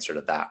find an answer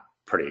to that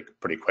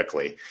pretty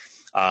quickly.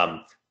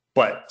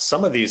 But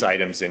some of these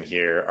items in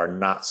here are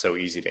not so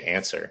easy to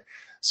answer.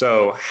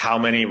 So how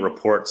many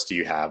reports do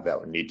you have that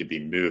would need to be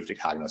moved to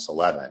Cognos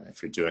 11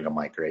 if you're doing a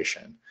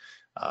migration?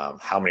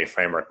 How many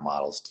framework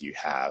models do you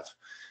have?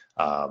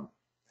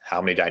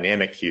 How many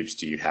dynamic cubes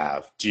do you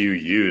have? Do you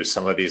use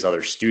some of these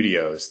other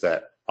studios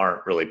that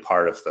aren't really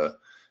part of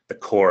the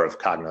core of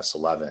Cognos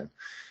 11?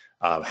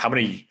 How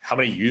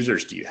many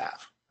users do you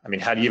have? I mean,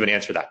 how do you even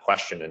answer that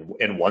question? And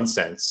in one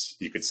sense,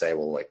 you could say,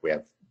 well, like we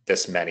have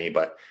this many,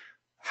 but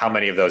how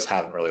many of those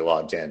haven't really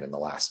logged in the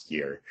last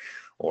year?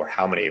 Or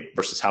how many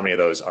versus how many of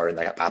those are in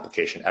the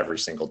application every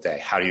single day?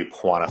 How do you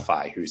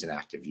quantify who's an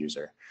active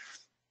user?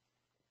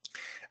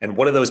 And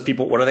what are those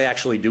people, what are they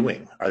actually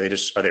doing? Are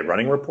they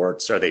running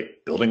reports? Are they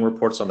building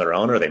reports on their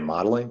own? Are they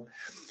modeling?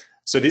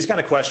 So these kind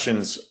of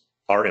questions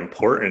are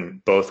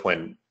important both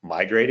when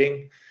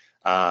migrating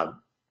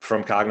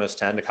from Cognos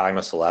 10 to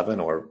Cognos 11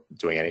 or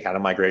doing any kind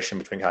of migration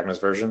between Cognos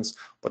versions,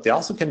 but they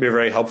also can be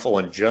very helpful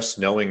in just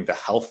knowing the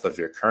health of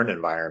your current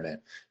environment,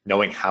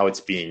 knowing how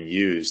it's being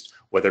used,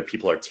 whether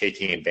people are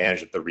taking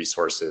advantage of the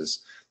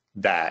resources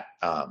that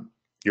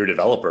your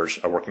developers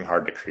are working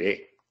hard to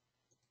create.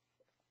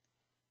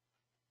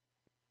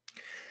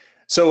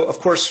 So of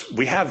course,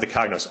 we have the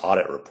Cognos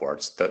audit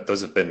reports.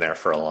 Those have been there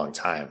for a long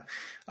time.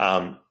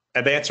 And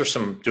they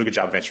do a good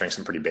job of answering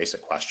some pretty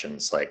basic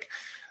questions like,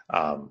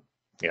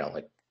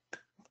 like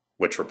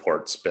which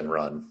report's been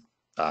run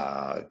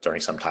during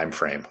some time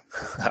frame,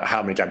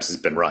 how many times has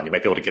it been run. You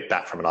might be able to get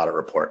that from an audit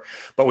report.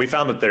 But we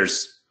found that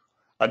there's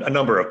a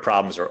number of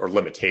problems or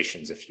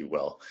limitations, if you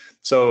will.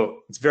 So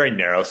it's very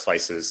narrow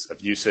slices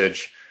of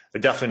usage.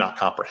 They're definitely not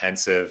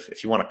comprehensive.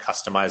 If you want to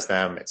customize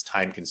them, it's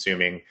time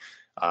consuming.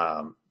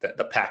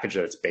 The package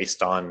that it's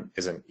based on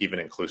isn't even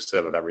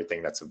inclusive of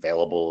everything that's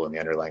available in the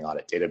underlying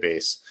audit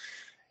database.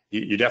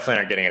 You definitely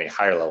aren't getting any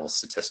higher level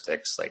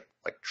statistics like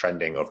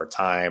trending over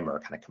time or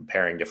kind of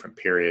comparing different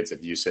periods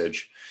of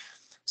usage.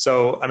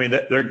 So, I mean,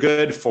 they're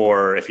good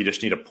for if you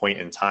just need a point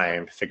in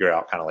time to figure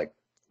out kind of like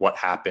what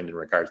happened in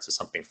regards to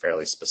something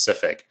fairly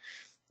specific.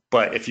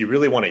 But if you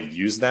really want to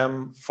use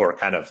them for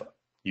kind of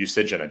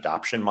usage and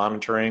adoption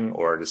monitoring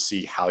or to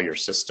see how your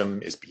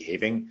system is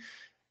behaving,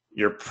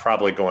 you're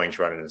probably going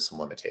to run into some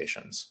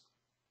limitations.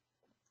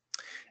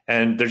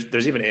 And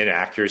there's even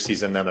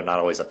inaccuracies in them. They're not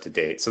always up to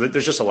date. So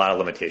there's just a lot of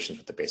limitations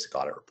with the basic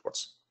audit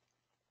reports.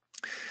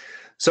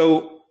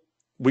 So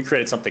we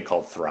created something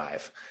called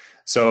Thrive.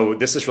 So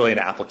this is really an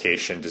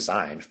application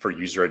designed for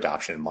user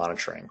adoption and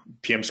monitoring.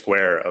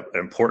 PMsquare, an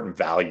important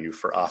value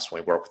for us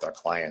when we work with our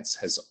clients,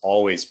 has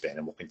always been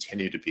and will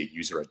continue to be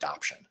user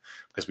adoption,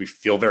 because we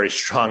feel very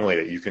strongly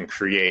that you can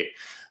create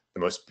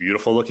the most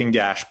beautiful looking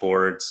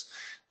dashboards.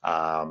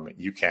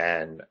 You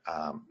can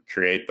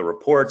create the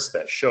reports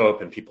that show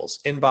up in people's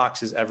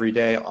inboxes every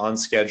day on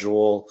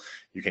schedule.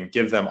 You can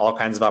give them all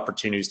kinds of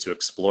opportunities to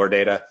explore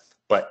data,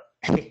 but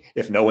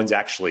if no one's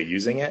actually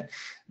using it,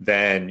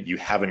 then you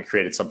haven't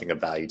created something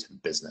of value to the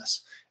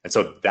business. And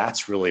so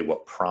that's really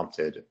what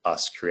prompted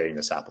us creating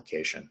this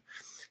application.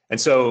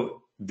 And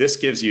so this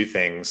gives you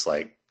things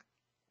like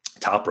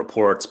top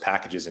reports,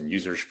 packages, and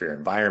users for your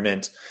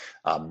environment,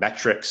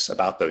 metrics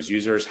about those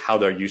users, how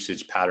their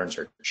usage patterns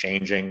are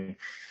changing,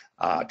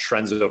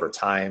 trends over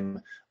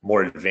time,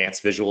 more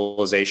advanced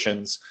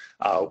visualizations,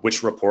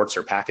 which reports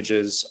or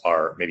packages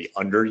are maybe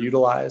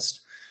underutilized,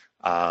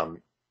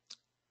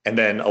 and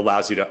then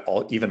allows you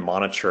to even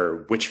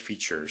monitor which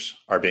features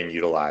are being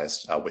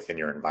utilized within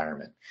your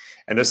environment.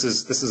 And this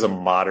is a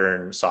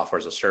modern software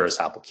as a service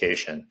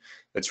application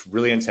that's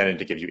really intended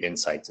to give you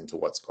insights into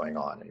what's going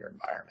on in your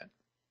environment.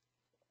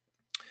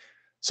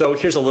 So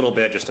here's a little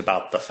bit just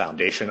about the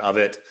foundation of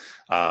it.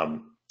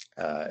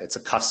 It's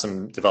a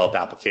custom developed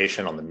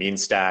application on the mean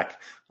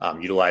stack,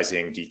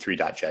 utilizing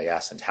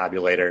D3.js and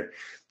Tabulator.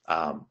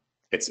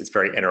 It's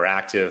very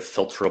interactive,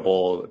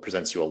 filterable. It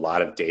presents you a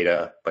lot of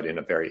data, but in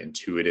a very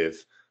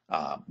intuitive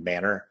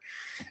manner.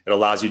 It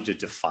allows you to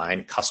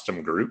define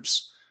custom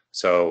groups.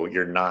 So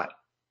you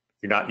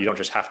don't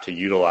just have to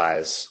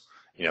utilize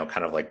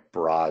kind of like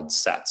broad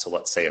sets. So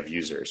let's say of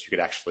users, you could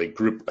actually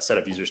group a set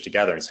of users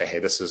together and say, hey,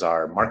 this is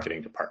our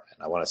marketing department.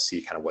 I want to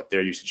see kind of what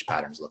their usage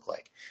patterns look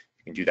like.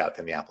 You can do that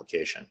within the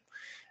application.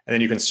 And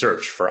then you can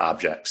search for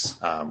objects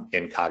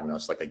in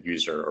Cognos, like a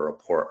user or a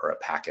port or a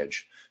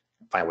package,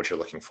 find what you're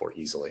looking for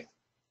easily.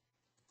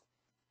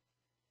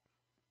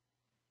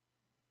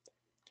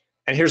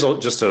 And here's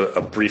just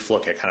a brief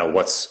look at kind of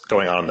what's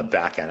going on the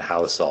back end,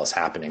 how this all is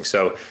happening.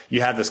 So you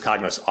have this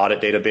Cognos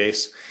audit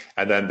database,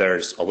 and then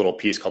there's a little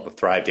piece called the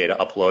Thrive data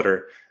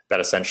uploader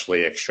that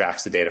essentially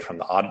extracts the data from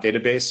the audit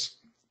database,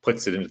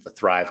 puts it into the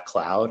Thrive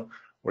cloud,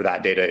 where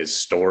that data is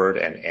stored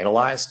and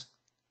analyzed.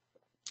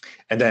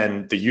 And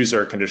then the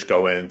user can just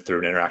go in through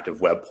an interactive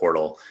web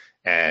portal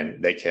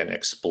and they can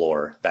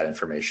explore that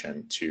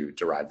information to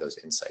derive those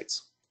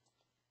insights.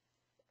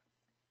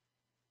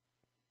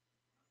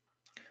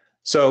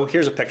 So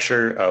here's a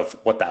picture of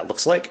what that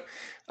looks like.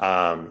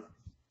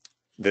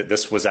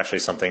 This was actually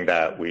something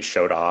that we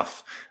showed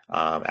off,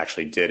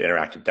 actually did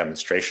interactive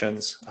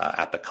demonstrations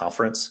at the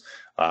conference.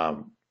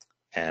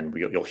 And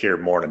you'll hear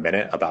more in a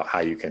minute about how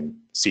you can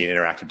see an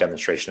interactive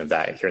demonstration of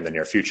that here in the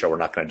near future. We're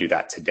not going to do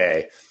that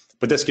today,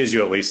 but this gives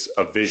you at least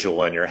a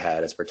visual in your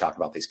head as we're talking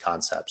about these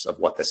concepts of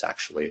what this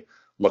actually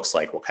looks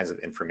like, what kinds of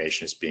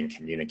information is being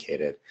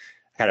communicated,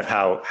 kind of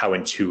how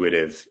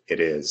intuitive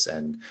it is,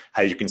 and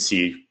how you can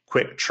see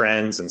quick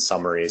trends and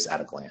summaries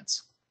at a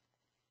glance.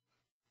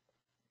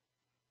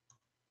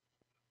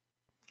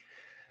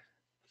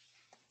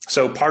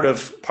 So part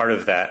of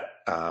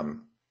that,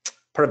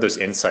 part of those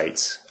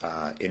insights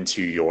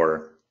into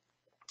your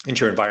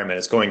environment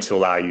is going to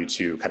allow you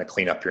to kind of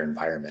clean up your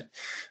environment.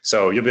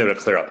 So you'll be able to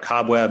clear up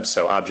cobwebs,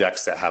 so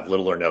objects that have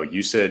little or no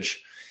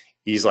usage,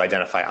 easily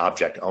identify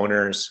object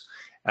owners,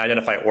 and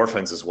identify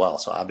orphans as well,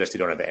 so objects you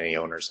don't have any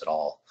owners at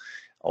all,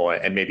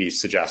 and maybe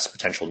suggest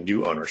potential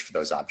new owners for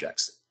those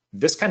objects.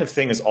 This kind of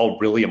thing is all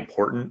really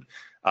important.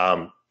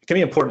 It can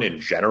be important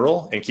in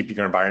general in keeping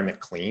your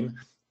environment clean,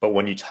 but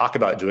when you talk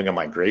about doing a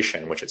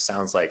migration, which it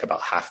sounds like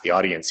about half the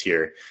audience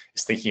here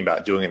is thinking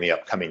about doing in the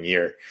upcoming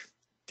year,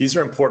 these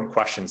are important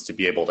questions to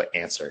be able to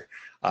answer.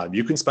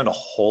 You can spend a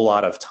whole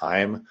lot of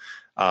time,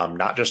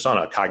 not just on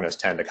a Cognos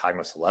 10 to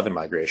Cognos 11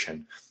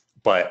 migration,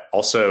 but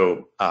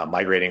also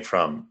migrating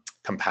from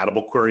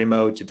compatible query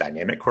mode to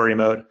dynamic query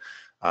mode.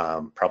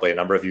 Probably a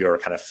number of you are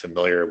kind of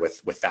familiar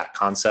with that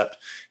concept,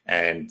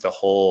 and the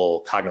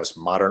whole Cognos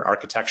modern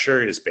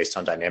architecture is based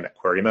on dynamic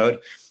query mode,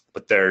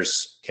 but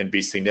can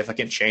be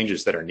significant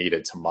changes that are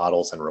needed to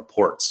models and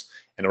reports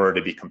in order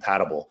to be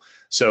compatible.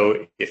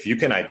 So if you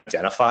can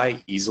identify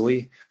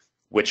easily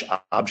which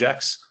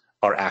objects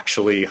are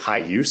actually high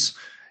use,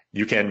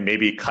 you can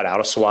maybe cut out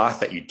a swath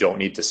that you don't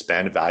need to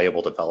spend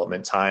valuable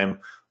development time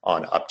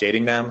on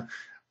updating them.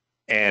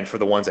 And for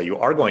the ones that you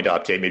are going to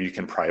update, maybe you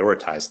can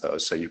prioritize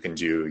those. So you can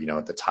do,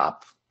 the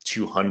top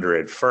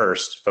 200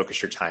 first,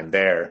 focus your time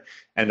there.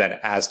 And then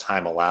as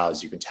time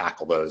allows, you can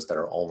tackle those that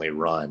are only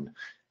run,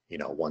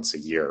 once a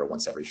year or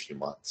once every few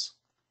months.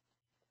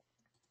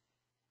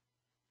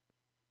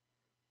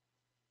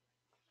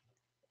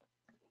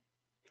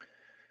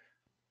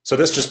 So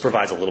this just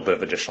provides a little bit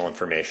of additional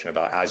information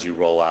about, as you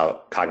roll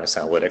out Cognos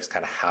Analytics,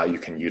 kind of how you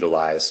can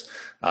utilize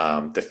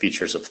the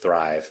features of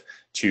Thrive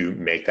to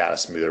make that a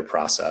smoother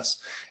process.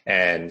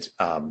 And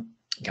kind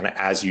of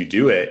as you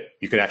do it,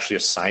 you can actually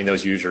assign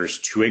those users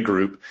to a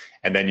group,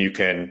 and then you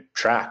can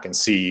track and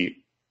see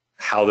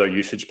how their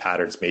usage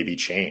patterns maybe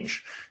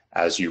change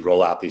as you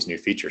roll out these new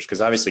features.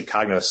 Because obviously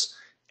Cognos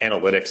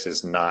Analytics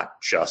is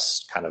not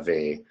just kind of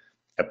a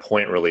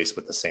point release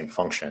with the same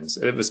functions.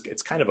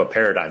 It's kind of a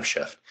paradigm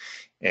shift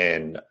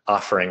in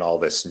offering all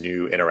this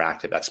new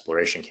interactive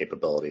exploration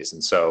capabilities.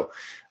 And so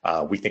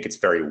we think it's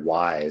very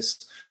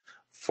wise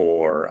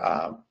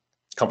for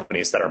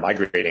companies that are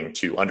migrating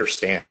to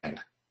understand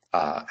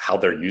how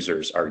their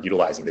users are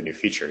utilizing the new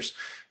features.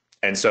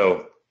 And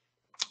so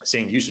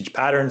seeing usage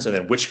patterns and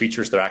then which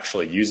features they're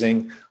actually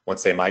using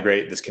once they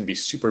migrate, this can be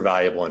super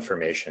valuable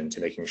information to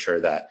making sure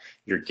that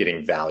you're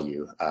getting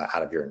value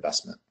out of your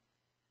investment.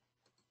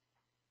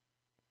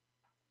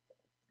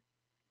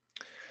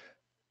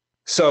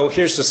 So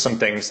here's just some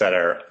things that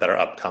are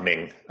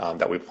upcoming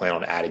that we plan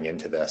on adding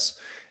into this,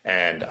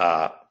 and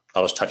I'll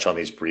just touch on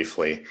these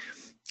briefly.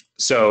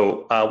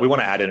 So we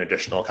want to add in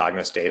additional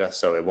Cognos data,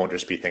 so it won't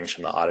just be things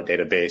from the audit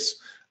database,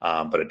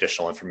 but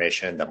additional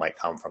information that might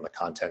come from the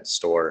content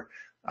store,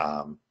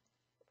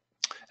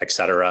 et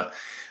cetera.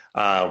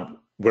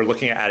 We're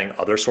looking at adding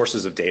other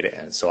sources of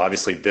data in. So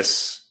obviously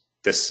this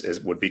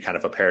would be kind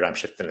of a paradigm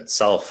shift in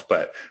itself,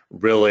 but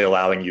really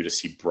allowing you to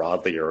see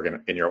broadly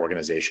in your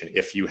organization,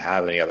 if you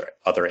have any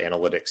other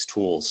analytics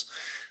tools,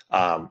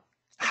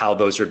 how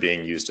those are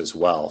being used as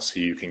well, so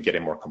you can get a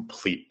more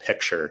complete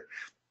picture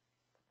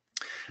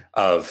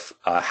of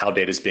how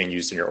data is being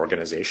used in your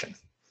organization.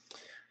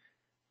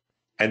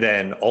 And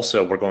then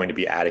also we're going to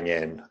be adding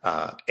in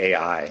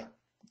AI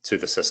to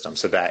the system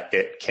so that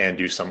it can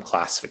do some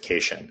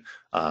classification.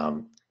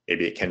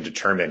 Maybe it can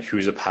determine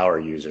who's a power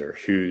user,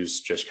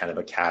 who's just kind of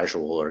a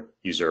casual or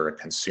user or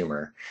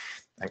consumer,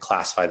 and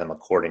classify them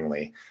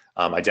accordingly.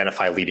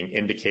 identify leading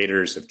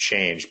indicators of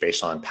change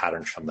based on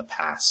patterns from the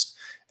past,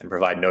 and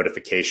provide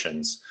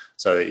notifications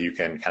so that you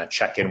can kind of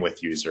check in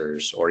with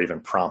users or even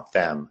prompt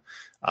them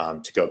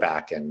to go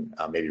back and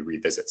maybe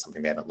revisit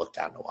something they haven't looked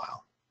at in a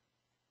while.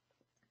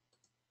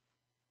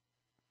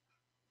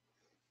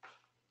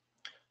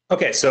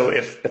 Okay, so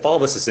if all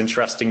this is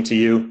interesting to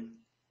you,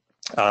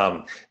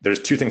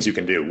 there's two things you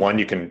can do. One,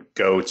 you can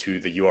go to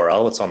the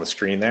URL that's on the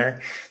screen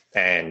there,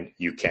 and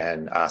you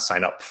can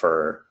sign up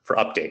for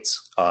updates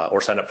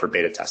or sign up for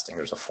beta testing.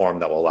 There's a form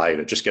that will allow you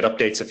to just get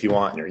updates if you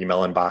want in your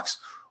email inbox,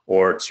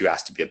 or to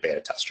ask to be a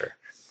beta tester.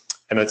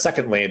 And then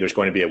secondly, there's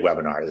going to be a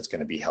webinar that's going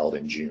to be held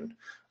in June.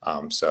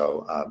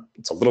 So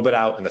it's a little bit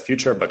out in the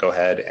future, but go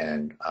ahead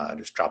and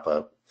just drop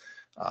a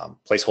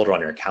placeholder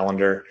on your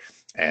calendar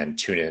and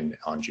tune in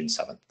on June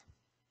 7th.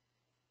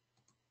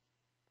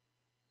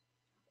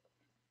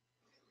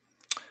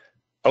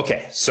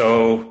 Okay,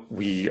 so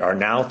we are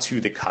now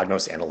to the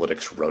Cognos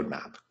Analytics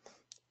roadmap.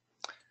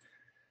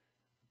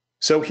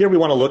 So here we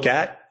want to look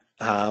at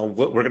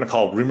what we're going to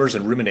call rumors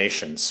and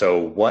ruminations. So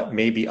what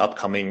may be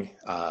upcoming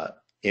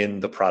in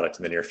the product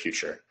in the near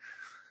future.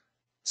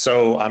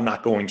 So I'm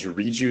not going to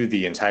read you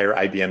the entire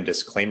IBM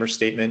disclaimer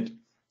statement,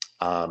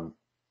 but I'm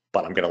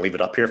going to leave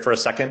it up here for a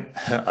second.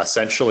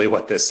 Essentially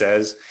what this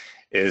says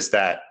is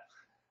that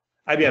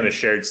IBM has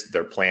shared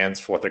their plans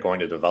for what they're going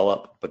to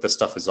develop, but this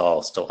stuff is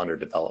all still under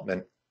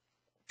development.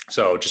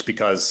 So just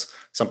because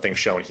something's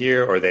shown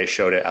here or they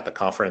showed it at the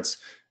conference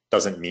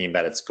doesn't mean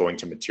that it's going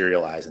to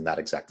materialize in that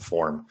exact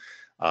form,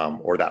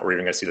 or that we're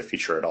even going to see the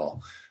feature at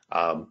all.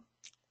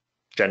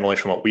 Generally,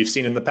 from what we've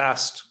seen in the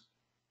past,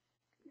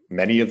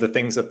 many of the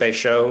things that they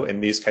show in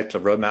these types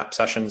of roadmap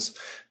sessions,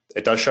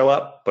 it does show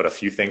up, but a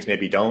few things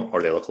maybe don't,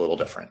 or they look a little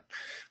different.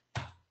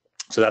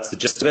 So that's the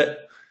gist of it.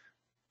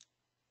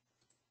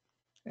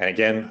 And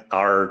again,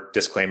 our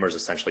disclaimer is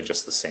essentially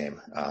just the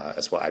same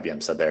as what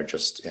IBM said there,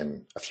 just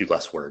in a few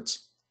less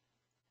words.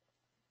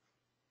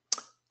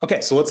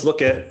 Okay, so let's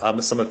look at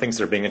some of the things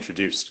that are being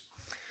introduced.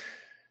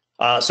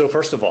 So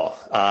first of all,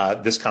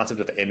 this concept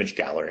of the image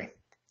gallery.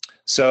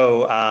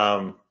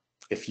 So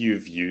if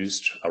you've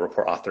used a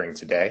report authoring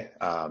today,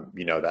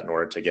 you know that in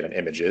order to get an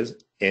image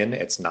in,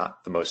 it's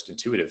not the most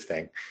intuitive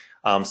thing.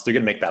 So they're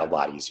going to make that a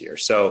lot easier.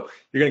 So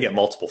you're going to get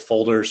multiple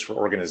folders for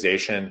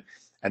organization.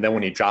 And then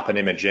when you drop an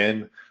image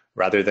in,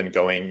 rather than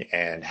going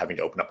and having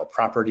to open up a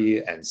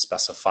property and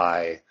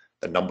specify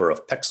the number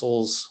of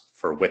pixels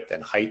for width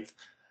and height,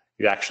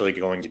 you're actually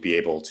going to be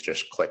able to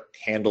just click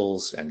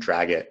handles and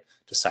drag it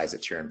to size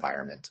it to your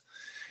environment.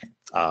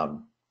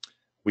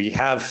 We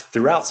have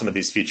throughout some of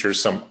these features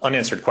some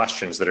unanswered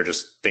questions that are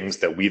just things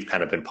that we've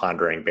kind of been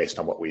pondering based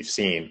on what we've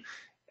seen.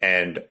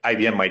 And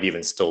IBM might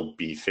even still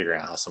be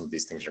figuring out how some of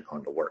these things are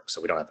going to work. So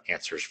we don't have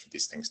answers for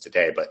these things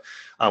today, but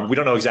we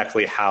don't know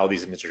exactly how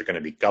these images are going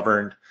to be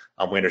governed.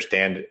 We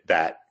understand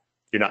that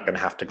you're not going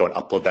to have to go and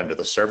upload them to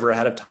the server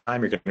ahead of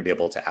time. You're going to be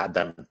able to add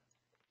them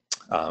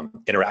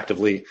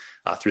interactively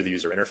through the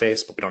user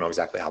interface, but we don't know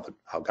exactly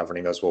how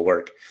governing those will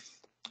work.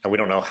 And we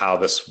don't know how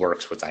this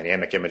works with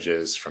dynamic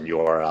images from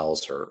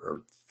URLs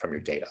or from your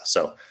data.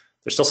 So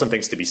there's still some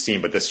things to be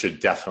seen, but this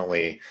should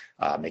definitely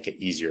make it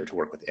easier to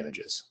work with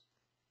images.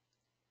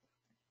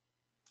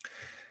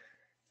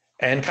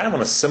 And kind of on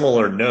a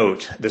similar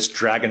note, this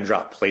drag and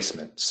drop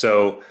placement.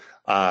 So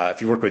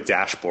if you work with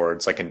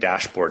dashboards, like in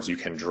dashboards, you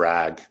can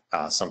drag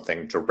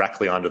something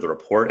directly onto the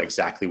report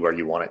exactly where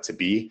you want it to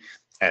be,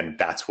 and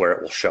that's where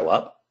it will show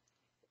up.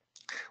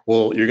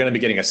 Well, you're going to be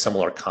getting a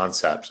similar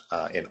concept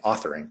in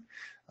authoring.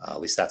 At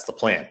least that's the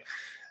plan.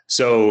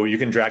 So you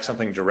can drag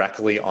something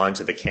directly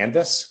onto the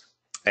canvas,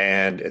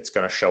 and it's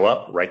going to show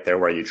up right there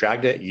where you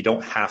dragged it. You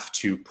don't have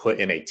to put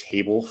in a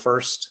table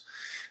first.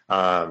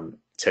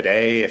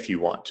 Today, if you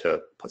want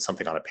to put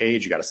something on a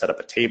page, you got to set up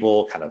a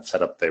table, kind of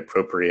set up the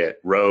appropriate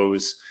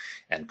rows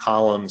and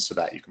columns so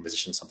that you can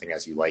position something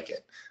as you like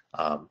it.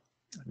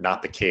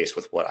 Not the case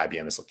with what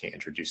IBM is looking at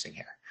introducing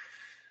here.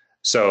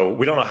 So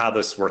we don't know how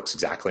this works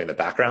exactly in the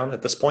background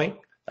at this point.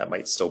 That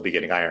might still be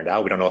getting ironed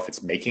out. We don't know if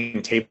it's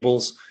making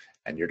tables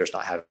and you're just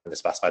not having to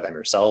specify them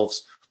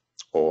yourselves,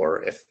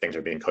 or if things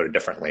are being coded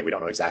differently. We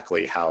don't know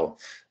exactly how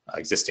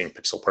existing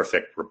pixel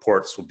perfect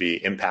reports will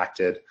be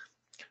impacted,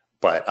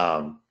 but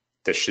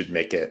this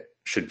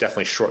should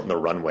definitely shorten the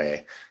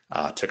runway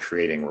to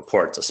creating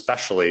reports,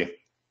 especially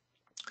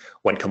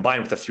when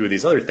combined with a few of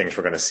these other things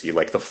we're going to see,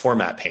 like the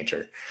format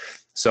painter.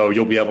 So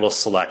you'll be able to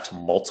select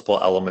multiple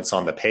elements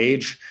on the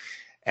page,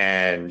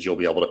 and you'll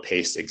be able to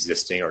paste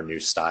existing or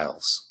new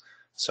styles.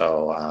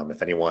 So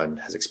if anyone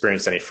has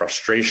experienced any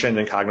frustration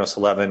in Cognos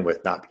 11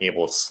 with not being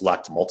able to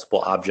select multiple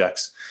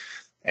objects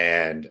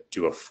and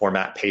do a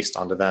format paste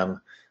onto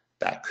them,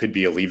 that could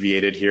be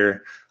alleviated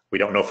here. We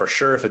don't know for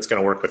sure if it's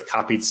going to work with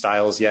copied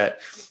styles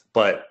yet,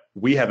 but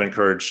we have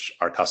encouraged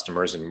our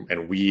customers,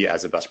 and we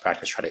as a best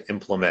practice try to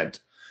implement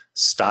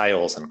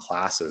styles and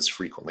classes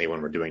frequently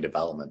when we're doing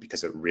development,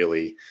 because it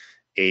really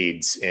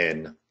aids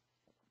in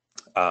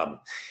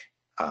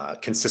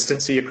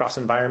consistency across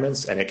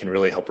environments, and it can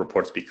really help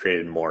reports be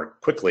created more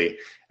quickly.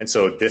 And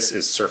so this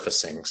is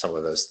surfacing some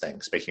of those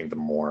things, making them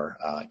more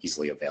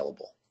easily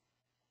available.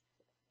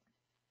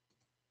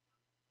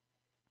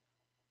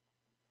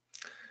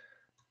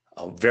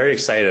 I'm very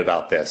excited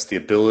about this, the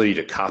ability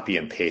to copy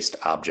and paste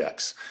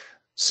objects.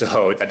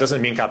 So that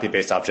doesn't mean copy and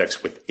paste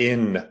objects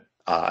within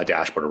a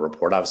dashboard or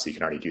report. Obviously, you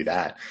can already do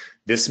that.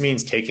 This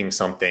means taking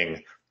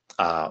something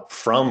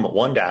from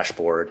one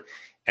dashboard,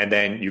 and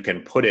then you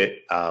can put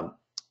it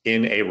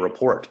in a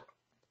report.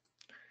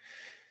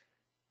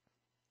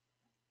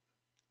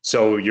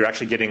 So you're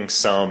actually getting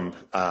some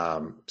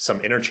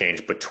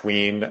interchange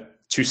between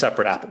two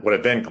separate, would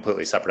have been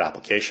completely separate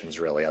applications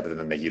really, other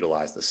than they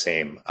utilize the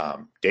same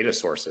data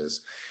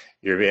sources.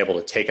 You're able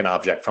to take an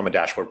object from a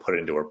dashboard, put it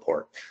into a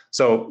report.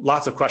 So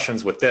lots of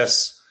questions with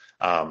this.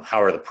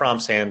 How are the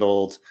prompts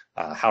handled?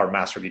 How are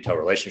master detail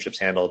relationships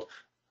handled?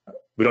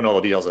 We don't know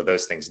the details of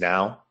those things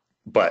now,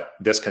 but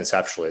this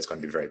conceptually is going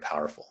to be very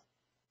powerful.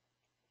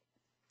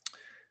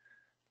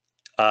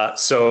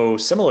 So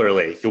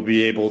similarly, you'll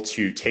be able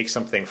to take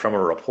something from a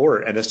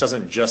report, and this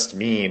doesn't just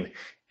mean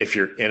if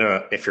you're in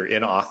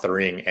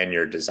authoring and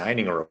you're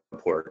designing a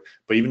report,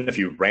 but even if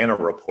you ran a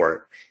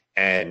report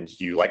and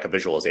you like a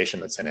visualization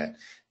that's in it,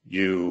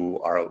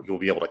 you'll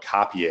be able to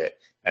copy it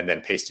and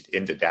then paste it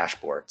into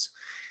dashboards.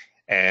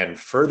 And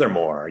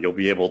furthermore, you'll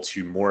be able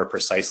to more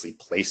precisely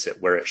place it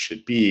where it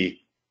should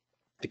be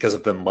because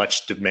of the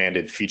much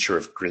demanded feature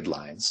of grid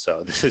lines.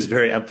 So this is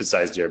very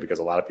emphasized here because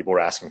a lot of people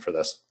were asking for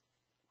this.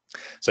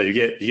 So you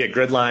get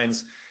grid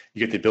lines, you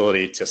get the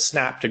ability to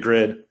snap to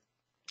grid,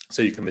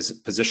 so you can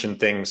position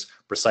things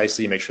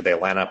precisely, make sure they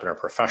line up and are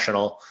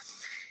professional,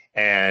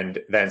 and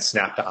then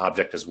snap to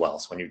object as well.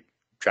 So when you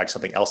drag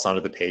something else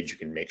onto the page, you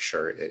can make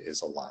sure it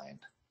is aligned.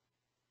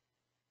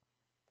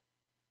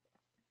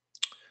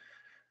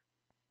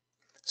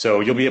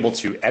 So you'll be able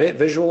to edit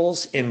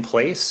visuals in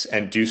place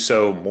and do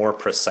so more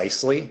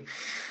precisely.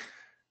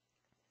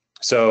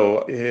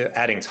 So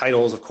adding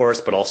titles, of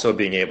course, but also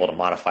being able to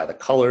modify the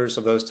colors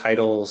of those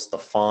titles, the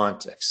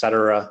font,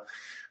 etc.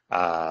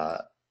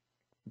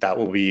 That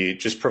will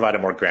just provide a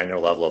more granular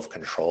level of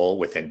control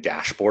within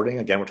dashboarding.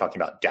 Again, we're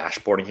talking about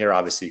dashboarding here.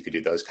 Obviously, you could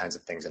do those kinds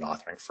of things in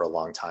authoring for a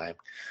long time.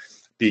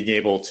 Being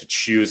able to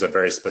choose a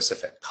very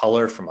specific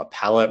color from a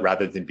palette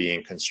rather than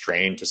being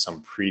constrained to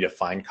some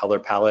predefined color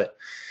palette.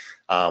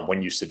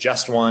 When you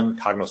suggest one,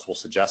 Cognos will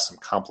suggest some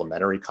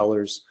complementary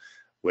colors,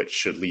 which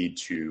should lead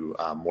to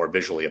more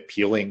visually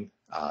appealing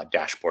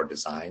dashboard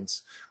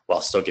designs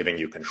while still giving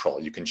you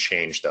control. You can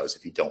change those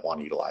if you don't want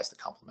to utilize the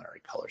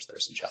complementary colors that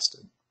are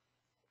suggested.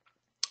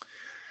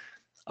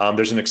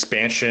 There's an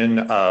expansion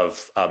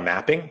of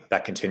mapping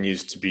that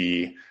continues to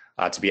be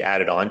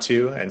added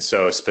onto, and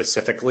so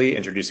specifically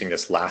introducing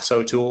this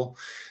lasso tool.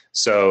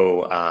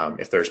 So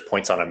if there's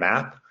points on a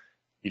map,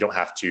 you don't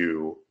have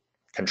to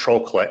control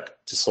click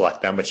to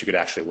select them, but you could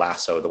actually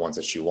lasso the ones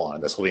that you want.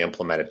 This will be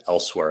implemented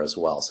elsewhere as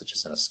well, such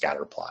as in a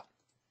scatter plot.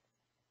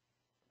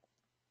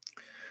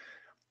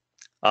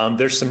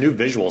 There's some new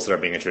visuals that are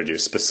being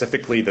introduced,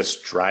 specifically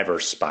this driver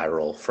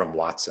spiral from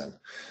Watson.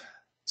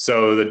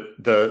 So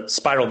the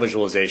spiral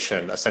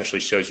visualization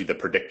essentially shows you the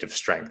predictive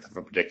strength of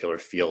a particular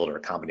field or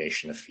a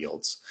combination of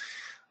fields.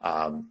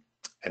 And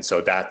so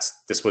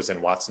this was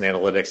in Watson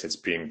Analytics. It's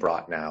being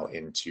brought now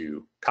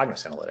into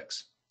Cognos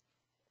Analytics.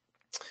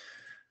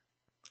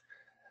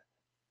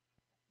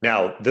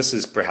 Now, this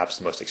is perhaps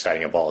the most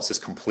exciting of all. It's this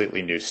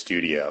completely new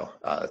studio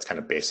that's kind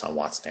of based on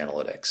Watson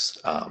Analytics.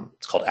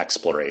 It's called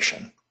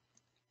Exploration.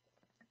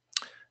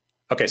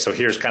 Okay, so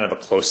here's kind of a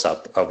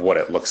close-up of what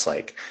it looks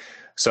like.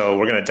 So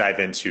we're going to dive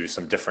into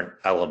some different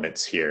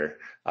elements here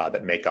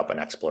that make up an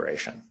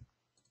exploration.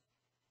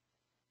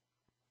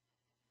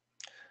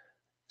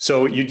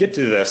 So you get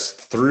to this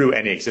through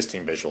any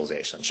existing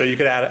visualization. So you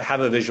could have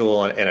a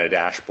visual in a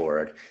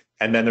dashboard,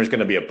 and then there's going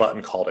to be a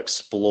button called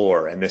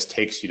Explore, and this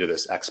takes you to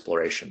this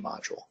exploration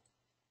module.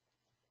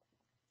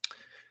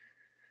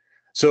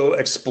 So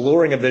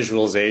exploring a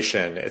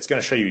visualization, it's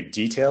going to show you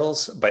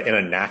details, but in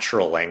a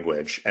natural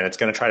language, and it's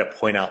going to try to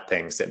point out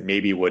things that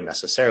maybe wouldn't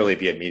necessarily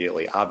be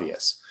immediately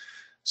obvious.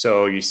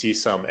 So you see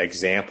some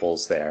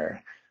examples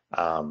there.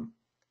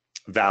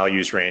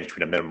 Values range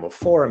between a minimum of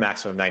 4 and a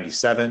maximum of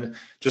 97,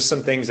 just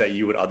some things that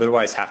you would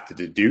otherwise have to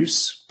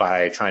deduce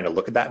by trying to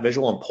look at that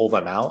visual and pull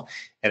them out.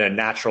 In a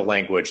natural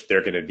language,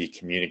 they're going to be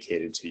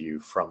communicated to you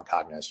from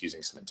Cognos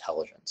using some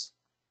intelligence.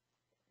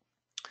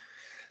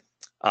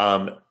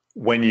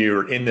 When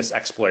you're in this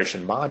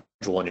exploration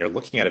module and you're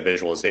looking at a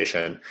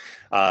visualization,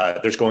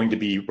 there's going to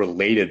be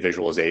related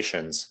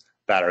visualizations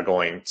that are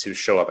going to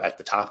show up at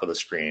the top of the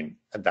screen,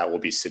 and that will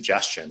be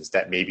suggestions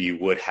that maybe you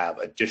would have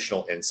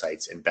additional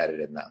insights embedded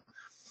in them.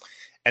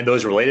 And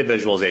those related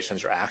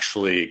visualizations are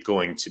actually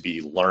going to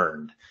be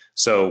learned.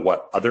 So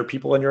what other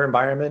people in your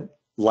environment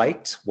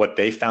liked, what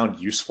they found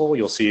useful,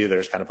 you'll see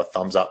there's kind of a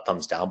thumbs up,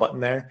 thumbs down button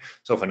there.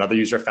 So if another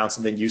user found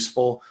something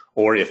useful,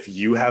 or if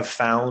you have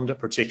found a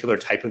particular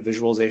type of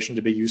visualization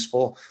to be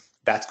useful,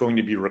 that's going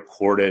to be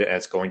recorded and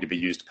it's going to be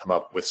used to come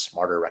up with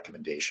smarter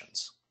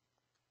recommendations.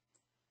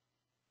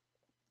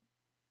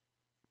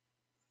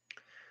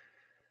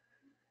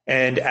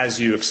 And as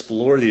you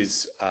explore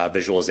these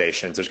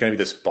visualizations, there's going to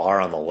be this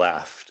bar on the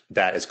left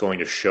that is going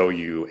to show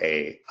you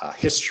a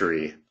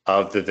history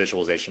of the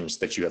visualizations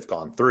that you have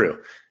gone through.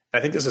 And I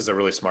think this is a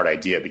really smart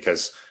idea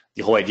because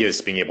the whole idea is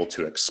being able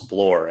to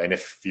explore. And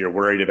if you're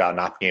worried about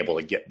not being able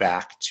to get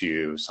back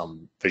to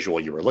some visual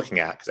you were looking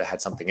at because it had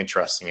something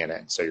interesting in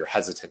it, so you're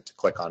hesitant to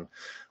click on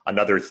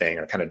another thing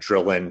or kind of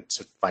drill in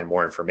to find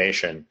more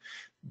information,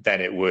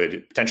 then it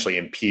would potentially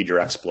impede your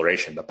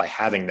exploration. But by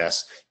having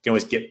this, you can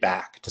always get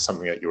back to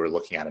something that you were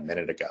looking at a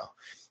minute ago.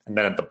 And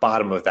then at the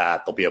bottom of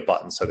that, there'll be a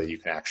button so that you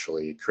can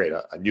actually create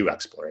a new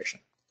exploration.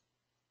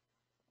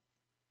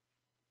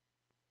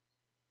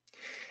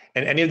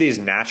 And any of these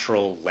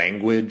natural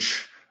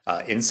language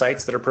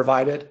insights that are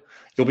provided,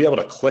 you'll be able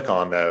to click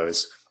on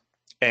those,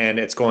 and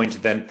it's going to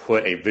then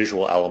put a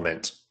visual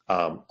element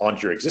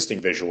onto your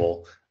existing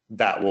visual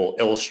that will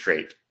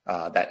illustrate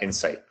that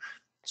insight.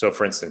 So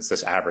for instance,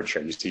 this average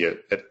here, you see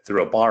it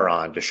threw a bar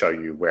on to show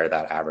you where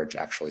that average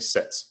actually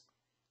sits.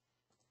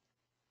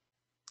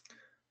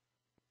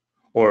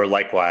 Or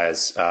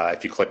likewise,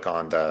 if you click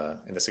on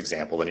in this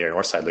example, the near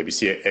north side loop, you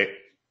see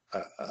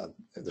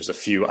there's a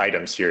few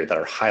items here that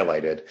are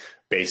highlighted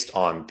based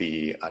on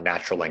the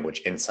natural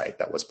language insight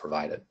that was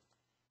provided.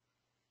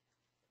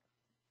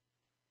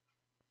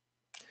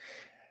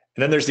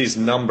 And then there's these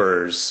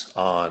numbers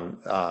on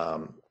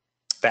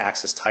the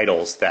axis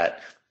titles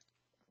that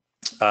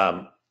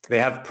they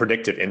have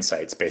predictive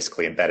insights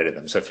basically embedded in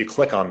them. So if you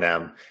click on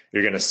them,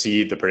 you're going to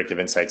see the predictive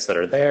insights that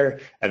are there,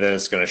 and then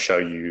it's going to show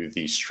you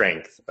the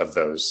strength of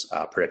those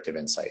predictive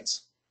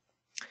insights.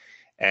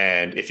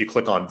 And if you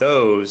click on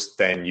those,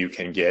 then you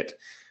can get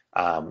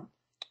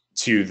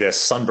to this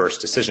sunburst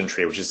decision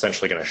tree, which is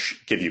essentially going to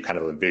give you kind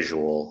of a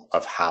visual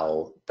of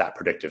how that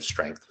predictive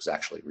strength was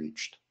actually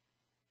reached.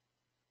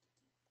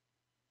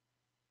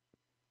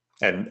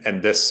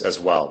 And this as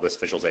well, this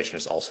visualization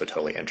is also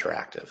totally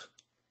interactive.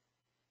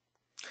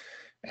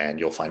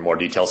 And you'll find more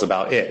details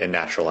about it in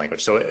natural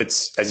language. So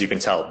it's, as you can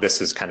tell,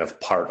 this is kind of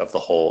part of the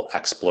whole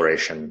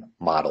exploration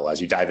model.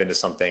 As you dive into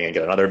something and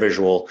get another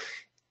visual,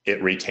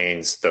 it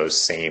retains those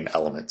same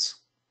elements.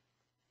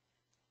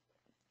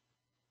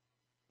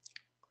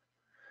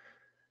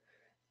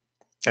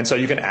 And so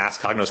you can ask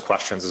Cognos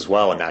questions as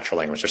well in natural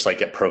language. Just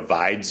like it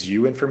provides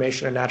you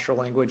information in natural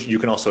language, you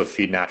can also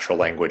feed natural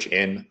language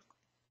in.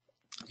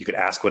 You could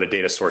ask what a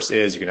data source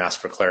is. You can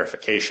ask for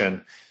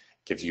clarification.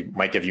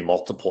 Might give you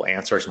multiple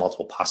answers,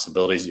 multiple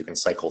possibilities you can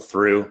cycle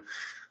through.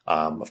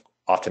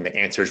 Often the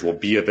answers will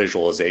be a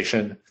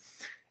visualization.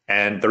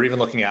 And they're even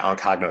looking at on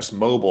Cognos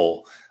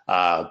Mobile,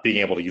 being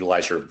able to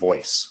utilize your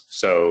voice.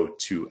 So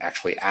to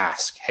actually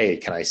ask, hey,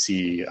 can I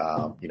see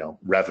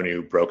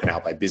revenue broken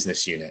out by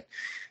business unit,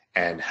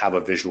 and have a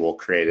visual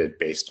created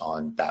based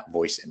on that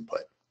voice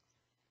input.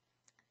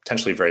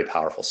 Potentially very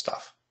powerful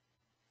stuff.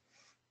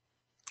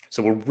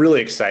 So we're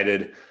really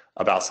excited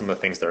about some of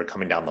the things that are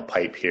coming down the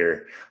pipe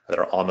here that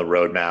are on the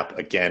roadmap.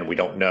 Again, we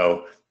don't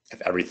know if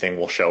everything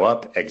will show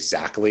up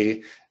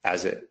exactly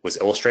as it was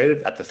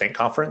illustrated at the Think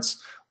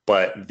conference,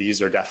 but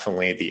these are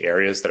definitely the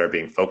areas that are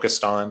being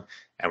focused on,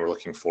 and we're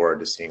looking forward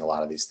to seeing a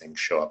lot of these things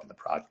show up in the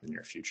product in the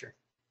near future.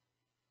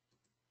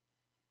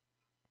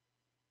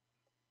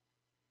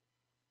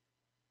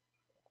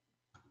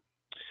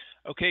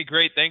 Okay,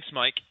 great. Thanks,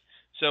 Mike.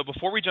 So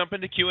before we jump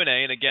into Q&A,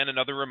 and again,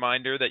 another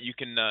reminder that you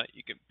can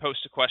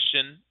post a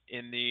question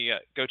in the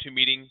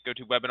GoToMeeting,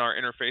 GoToWebinar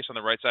interface on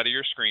the right side of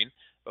your screen.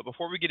 But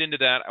before we get into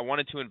that, I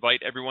wanted to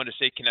invite everyone to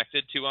stay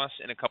connected to us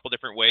in a couple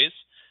different ways.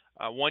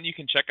 One, you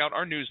can check out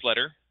our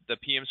newsletter, the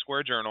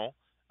PMsquare Journal,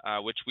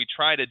 which we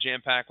try to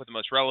jam-pack with the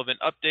most relevant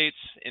updates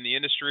in the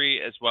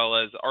industry, as well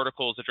as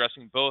articles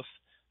addressing both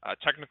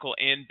technical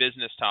and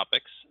business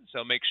topics.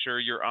 So make sure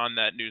you're on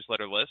that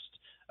newsletter list.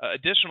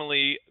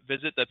 Additionally,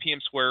 visit the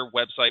PMsquare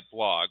website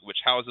blog, which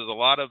houses a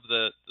lot of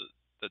the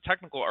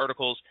technical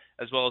articles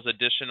as well as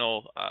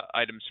additional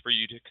items for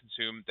you to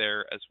consume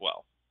there as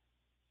well.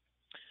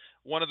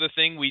 One other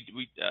thing,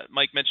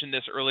 Mike mentioned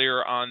this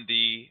earlier on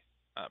the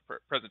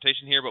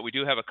presentation here, but we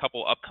do have a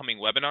couple upcoming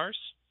webinars.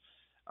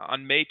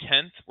 On May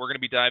 10th, we're going to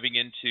be diving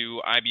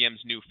into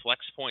IBM's new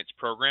FlexPoints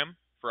program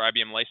for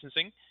IBM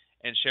licensing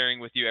and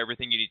sharing with you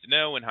everything you need to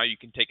know and how you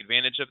can take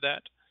advantage of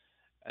that.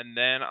 And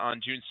then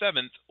on June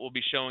 7th, we'll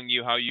be showing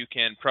you how you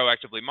can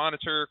proactively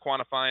monitor,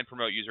 quantify, and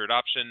promote user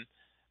adoption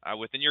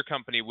within your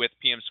company with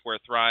PMsquare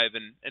Thrive.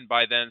 And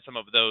by then, some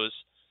of those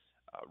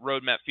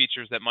roadmap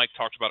features that Mike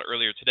talked about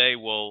earlier today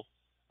will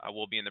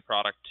be in the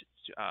product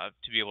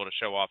to be able to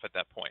show off at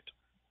that point.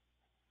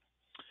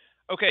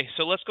 Okay,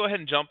 so let's go ahead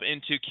and jump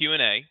into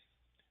Q&A.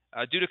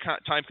 Due to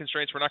time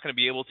constraints, we're not going to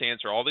be able to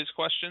answer all these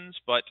questions,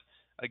 but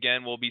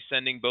again, we'll be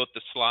sending both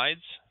the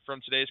slides from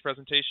today's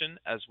presentation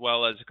as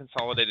well as a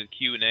consolidated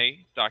Q&A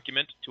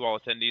document to all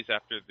attendees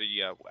after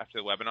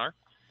the webinar.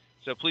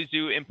 So please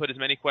do input as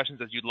many questions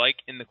as you'd like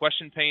in the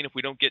question pane. If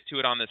we don't get to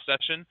it on this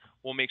session,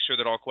 we'll make sure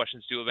that all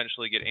questions do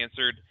eventually get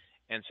answered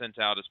and sent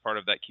out as part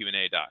of that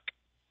Q&A doc.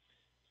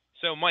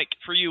 So Mike,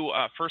 for you,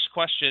 first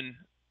question,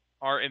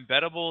 are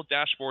embeddable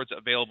dashboards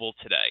available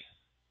today?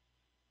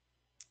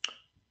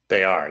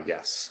 They are,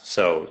 yes.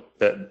 So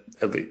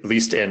at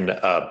least in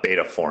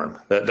beta form.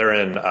 They're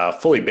in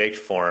fully baked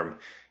form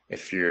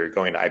if you're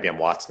going to IBM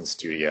Watson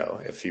Studio.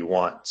 If you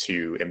want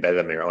to embed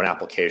them in your own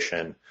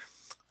application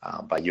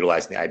by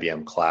utilizing the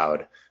IBM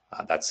Cloud,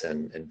 that's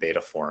in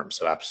beta form.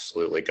 So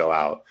absolutely go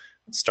out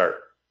and start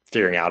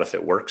figuring out if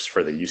it works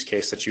for the use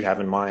case that you have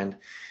in mind.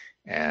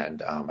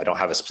 And I don't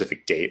have a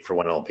specific date for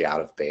when it'll be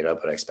out of beta,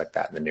 but I expect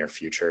that in the near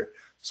future.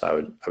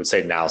 So I would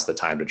say now's the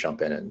time to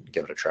jump in and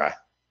give it a try.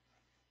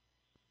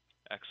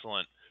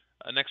 Excellent.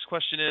 Next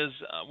question is,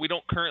 we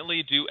don't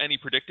currently do any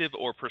predictive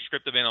or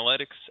prescriptive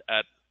analytics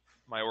at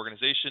my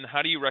organization.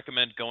 How do you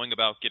recommend going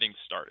about getting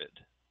started?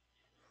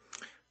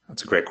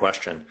 That's a great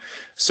question.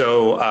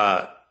 So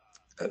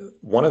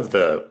one of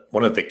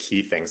the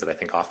key things that I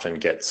think often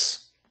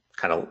gets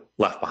kind of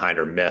left behind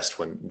or missed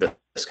when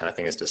this kind of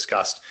thing is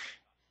discussed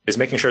is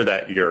making sure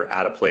that you're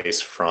at a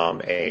place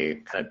from a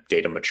kind of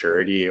data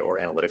maturity or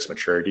analytics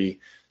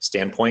maturity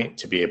standpoint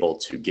to be able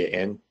to get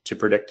into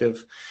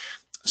predictive.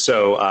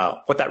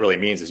 So what that really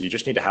means is you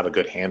just need to have a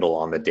good handle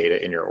on the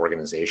data in your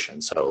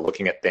organization. So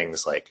looking at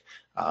things like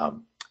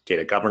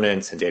data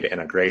governance and data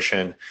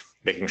integration,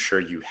 making sure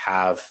you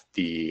have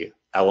the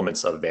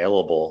elements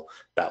available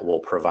that will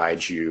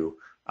provide you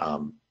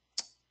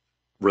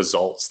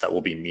results that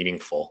will be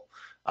meaningful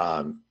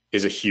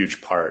is a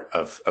huge part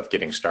of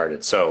getting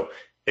started. So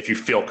if you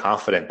feel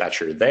confident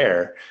that you're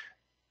there,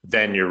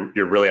 then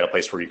you're really at a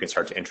place where you can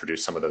start to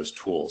introduce some of those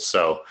tools.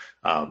 So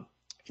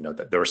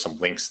there were some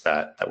links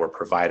that were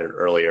provided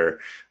earlier,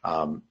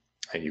 and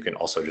you can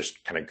also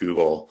just kind of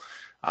Google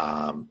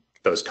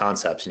those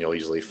concepts, and you'll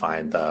easily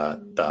find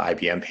the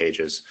IBM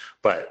pages.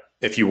 But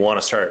if you want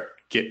to start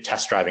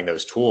test driving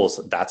those tools,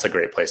 that's a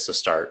great place to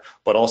start.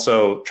 But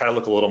also try to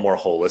look a little more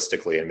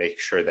holistically and make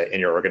sure that in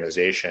your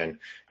organization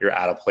you're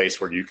at a place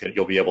where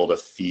you'll be able to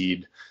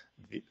feed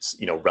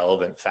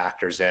relevant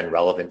factors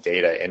relevant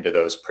data into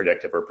those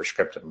predictive or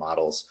prescriptive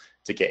models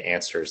to get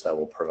answers that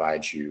will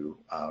provide you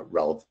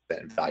relevant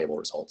and valuable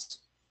results.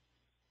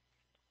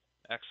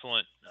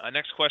 Excellent.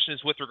 Next question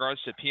is with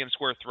regards to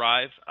PMsquare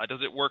Thrive.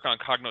 Does it work on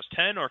Cognos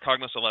 10 or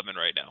Cognos 11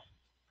 right now?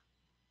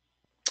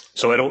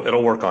 So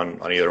it'll work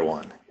on either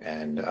one,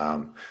 and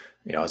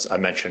as I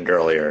mentioned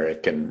earlier,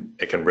 it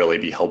can really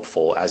be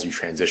helpful as you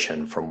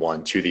transition from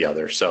one to the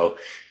other. So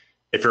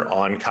if you're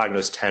on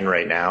Cognos 10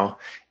 right now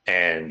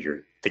and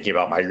you're thinking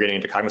about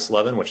migrating to Cognos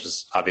 11, which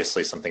is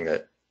obviously something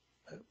that,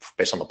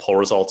 based on the poll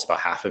results, about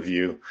half of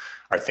you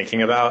are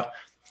thinking about,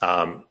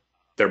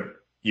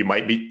 you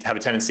might have a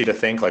tendency to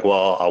think like,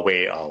 well,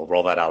 I'll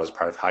roll that out as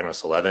part of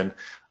Cognos 11.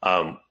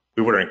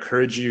 We would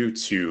encourage you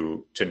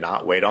to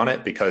not wait on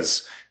it,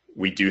 because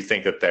we do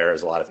think that there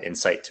is a lot of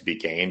insight to be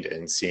gained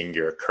in seeing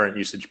your current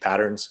usage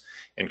patterns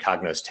in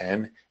Cognos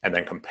 10 and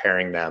then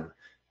comparing them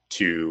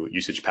to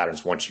usage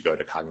patterns once you go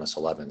to Cognos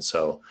 11.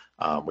 So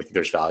we think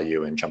there's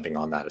value in jumping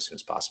on that as soon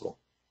as possible.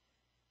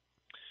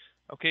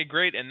 Okay,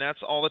 great. And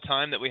that's all the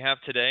time that we have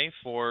today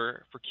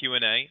for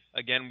Q&A.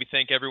 Again, we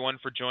thank everyone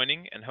for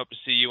joining and hope to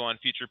see you on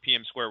future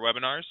PMsquare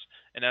webinars.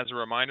 And as a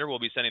reminder, we'll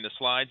be sending the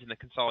slides in the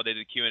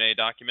consolidated Q&A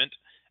document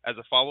as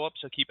a follow-up,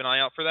 so keep an eye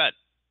out for that.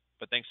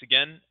 But thanks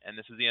again, and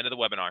this is the end of the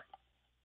webinar.